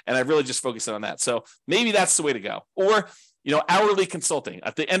stuff. And I really just focus on that. So maybe that's the way to go. Or, hourly consulting.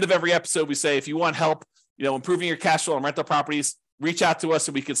 At the end of every episode, we say, if you want help, improving your cash flow on rental properties, reach out to us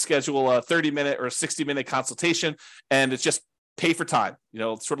and we could schedule a 30-minute or 60-minute consultation. And it's just pay for time,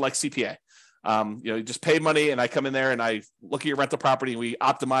 sort of like CPA. You just pay money and I come in there and I look at your rental property and we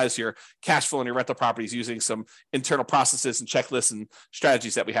optimize your cash flow on your rental properties using some internal processes and checklists and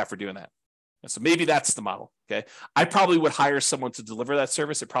strategies that we have for doing that. And so maybe that's the model. Okay. I probably would hire someone to deliver that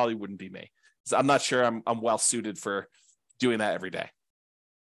service. It probably wouldn't be me. So I'm not sure I'm well suited for doing that every day.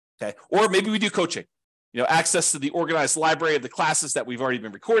 Okay. Or maybe we do coaching. Access to the organized library of the classes that we've already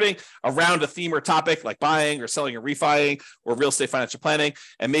been recording around a theme or topic like buying or selling or refining or real estate financial planning,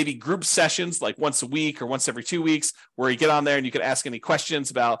 and maybe group sessions like once a week or once every 2 weeks where you get on there and you can ask any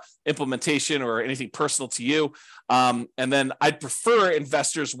questions about implementation or anything personal to you. And then I'd prefer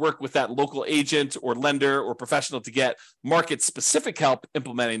investors work with that local agent or lender or professional to get market specific help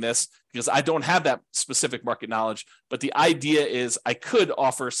implementing this, because I don't have that specific market knowledge. But the idea is I could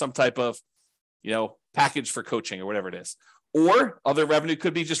offer some type of package for coaching or whatever it is. Or other revenue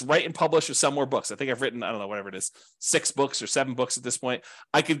could be just write and publish or sell more books. I think I've written, whatever it is, 6 books or 7 books at this point.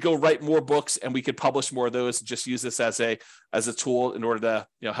 I could go write more books and we could publish more of those and just use this as a tool in order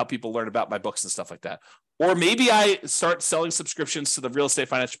to, help people learn about my books and stuff like that. Or maybe I start selling subscriptions to the real estate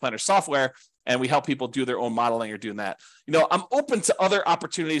financial planner software and we help people do their own modeling or doing that. I'm open to other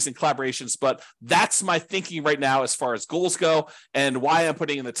opportunities and collaborations, but that's my thinking right now as far as goals go and why I'm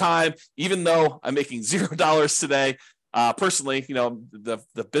putting in the time, even though I'm making $0 today. Personally,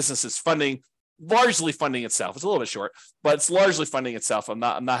 the business is largely funding itself. It's a little bit short, but it's largely funding itself. I'm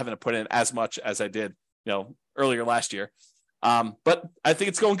not having to put in as much as I did, earlier last year. But I think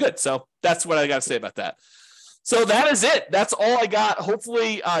it's going good. So that's what I got to say about that. So that is it. That's all I got.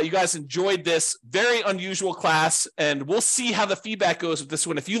 Hopefully you guys enjoyed this very unusual class, and we'll see how the feedback goes with this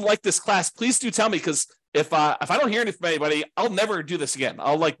one. If you like this class, please do tell me, because if I don't hear anything from anybody, I'll never do this again.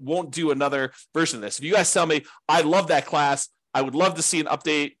 Won't do another version of this. If you guys tell me, I love that class, I would love to see an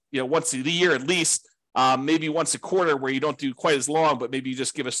update, once a year at least, maybe once a quarter where you don't do quite as long, but maybe you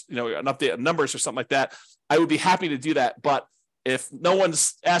just give us, an update on numbers or something like that. I would be happy to do that. But if no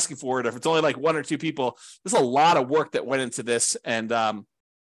one's asking for it, if it's only like 1 or 2 people, there's a lot of work that went into this. And I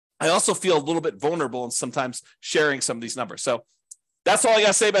also feel a little bit vulnerable in sometimes sharing some of these numbers. So that's all I got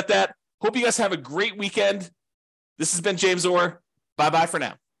to say about that. Hope you guys have a great weekend. This has been James Orr. Bye-bye for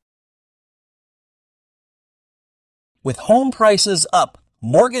now. With home prices up,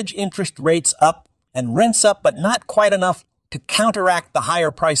 mortgage interest rates up, and rents up but not quite enough to counteract the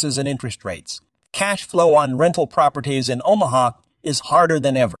higher prices and interest rates, cash flow on rental properties in Omaha is harder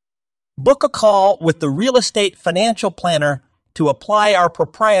than ever. Book a call with the Real Estate Financial Planner to apply our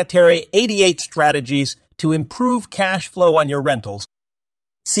proprietary 88 strategies to improve cash flow on your rentals.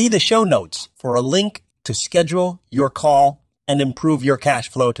 See the show notes for a link to schedule your call and improve your cash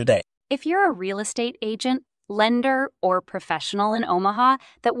flow today. If you're a real estate agent, lender, or professional in Omaha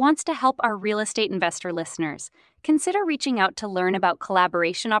that wants to help our real estate investor listeners, consider reaching out to learn about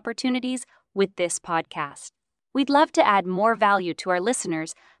collaboration opportunities with this podcast. We'd love to add more value to our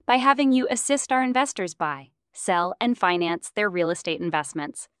listeners by having you assist our investors buy, sell, and finance their real estate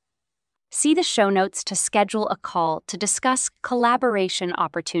investments. See the show notes to schedule a call to discuss collaboration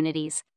opportunities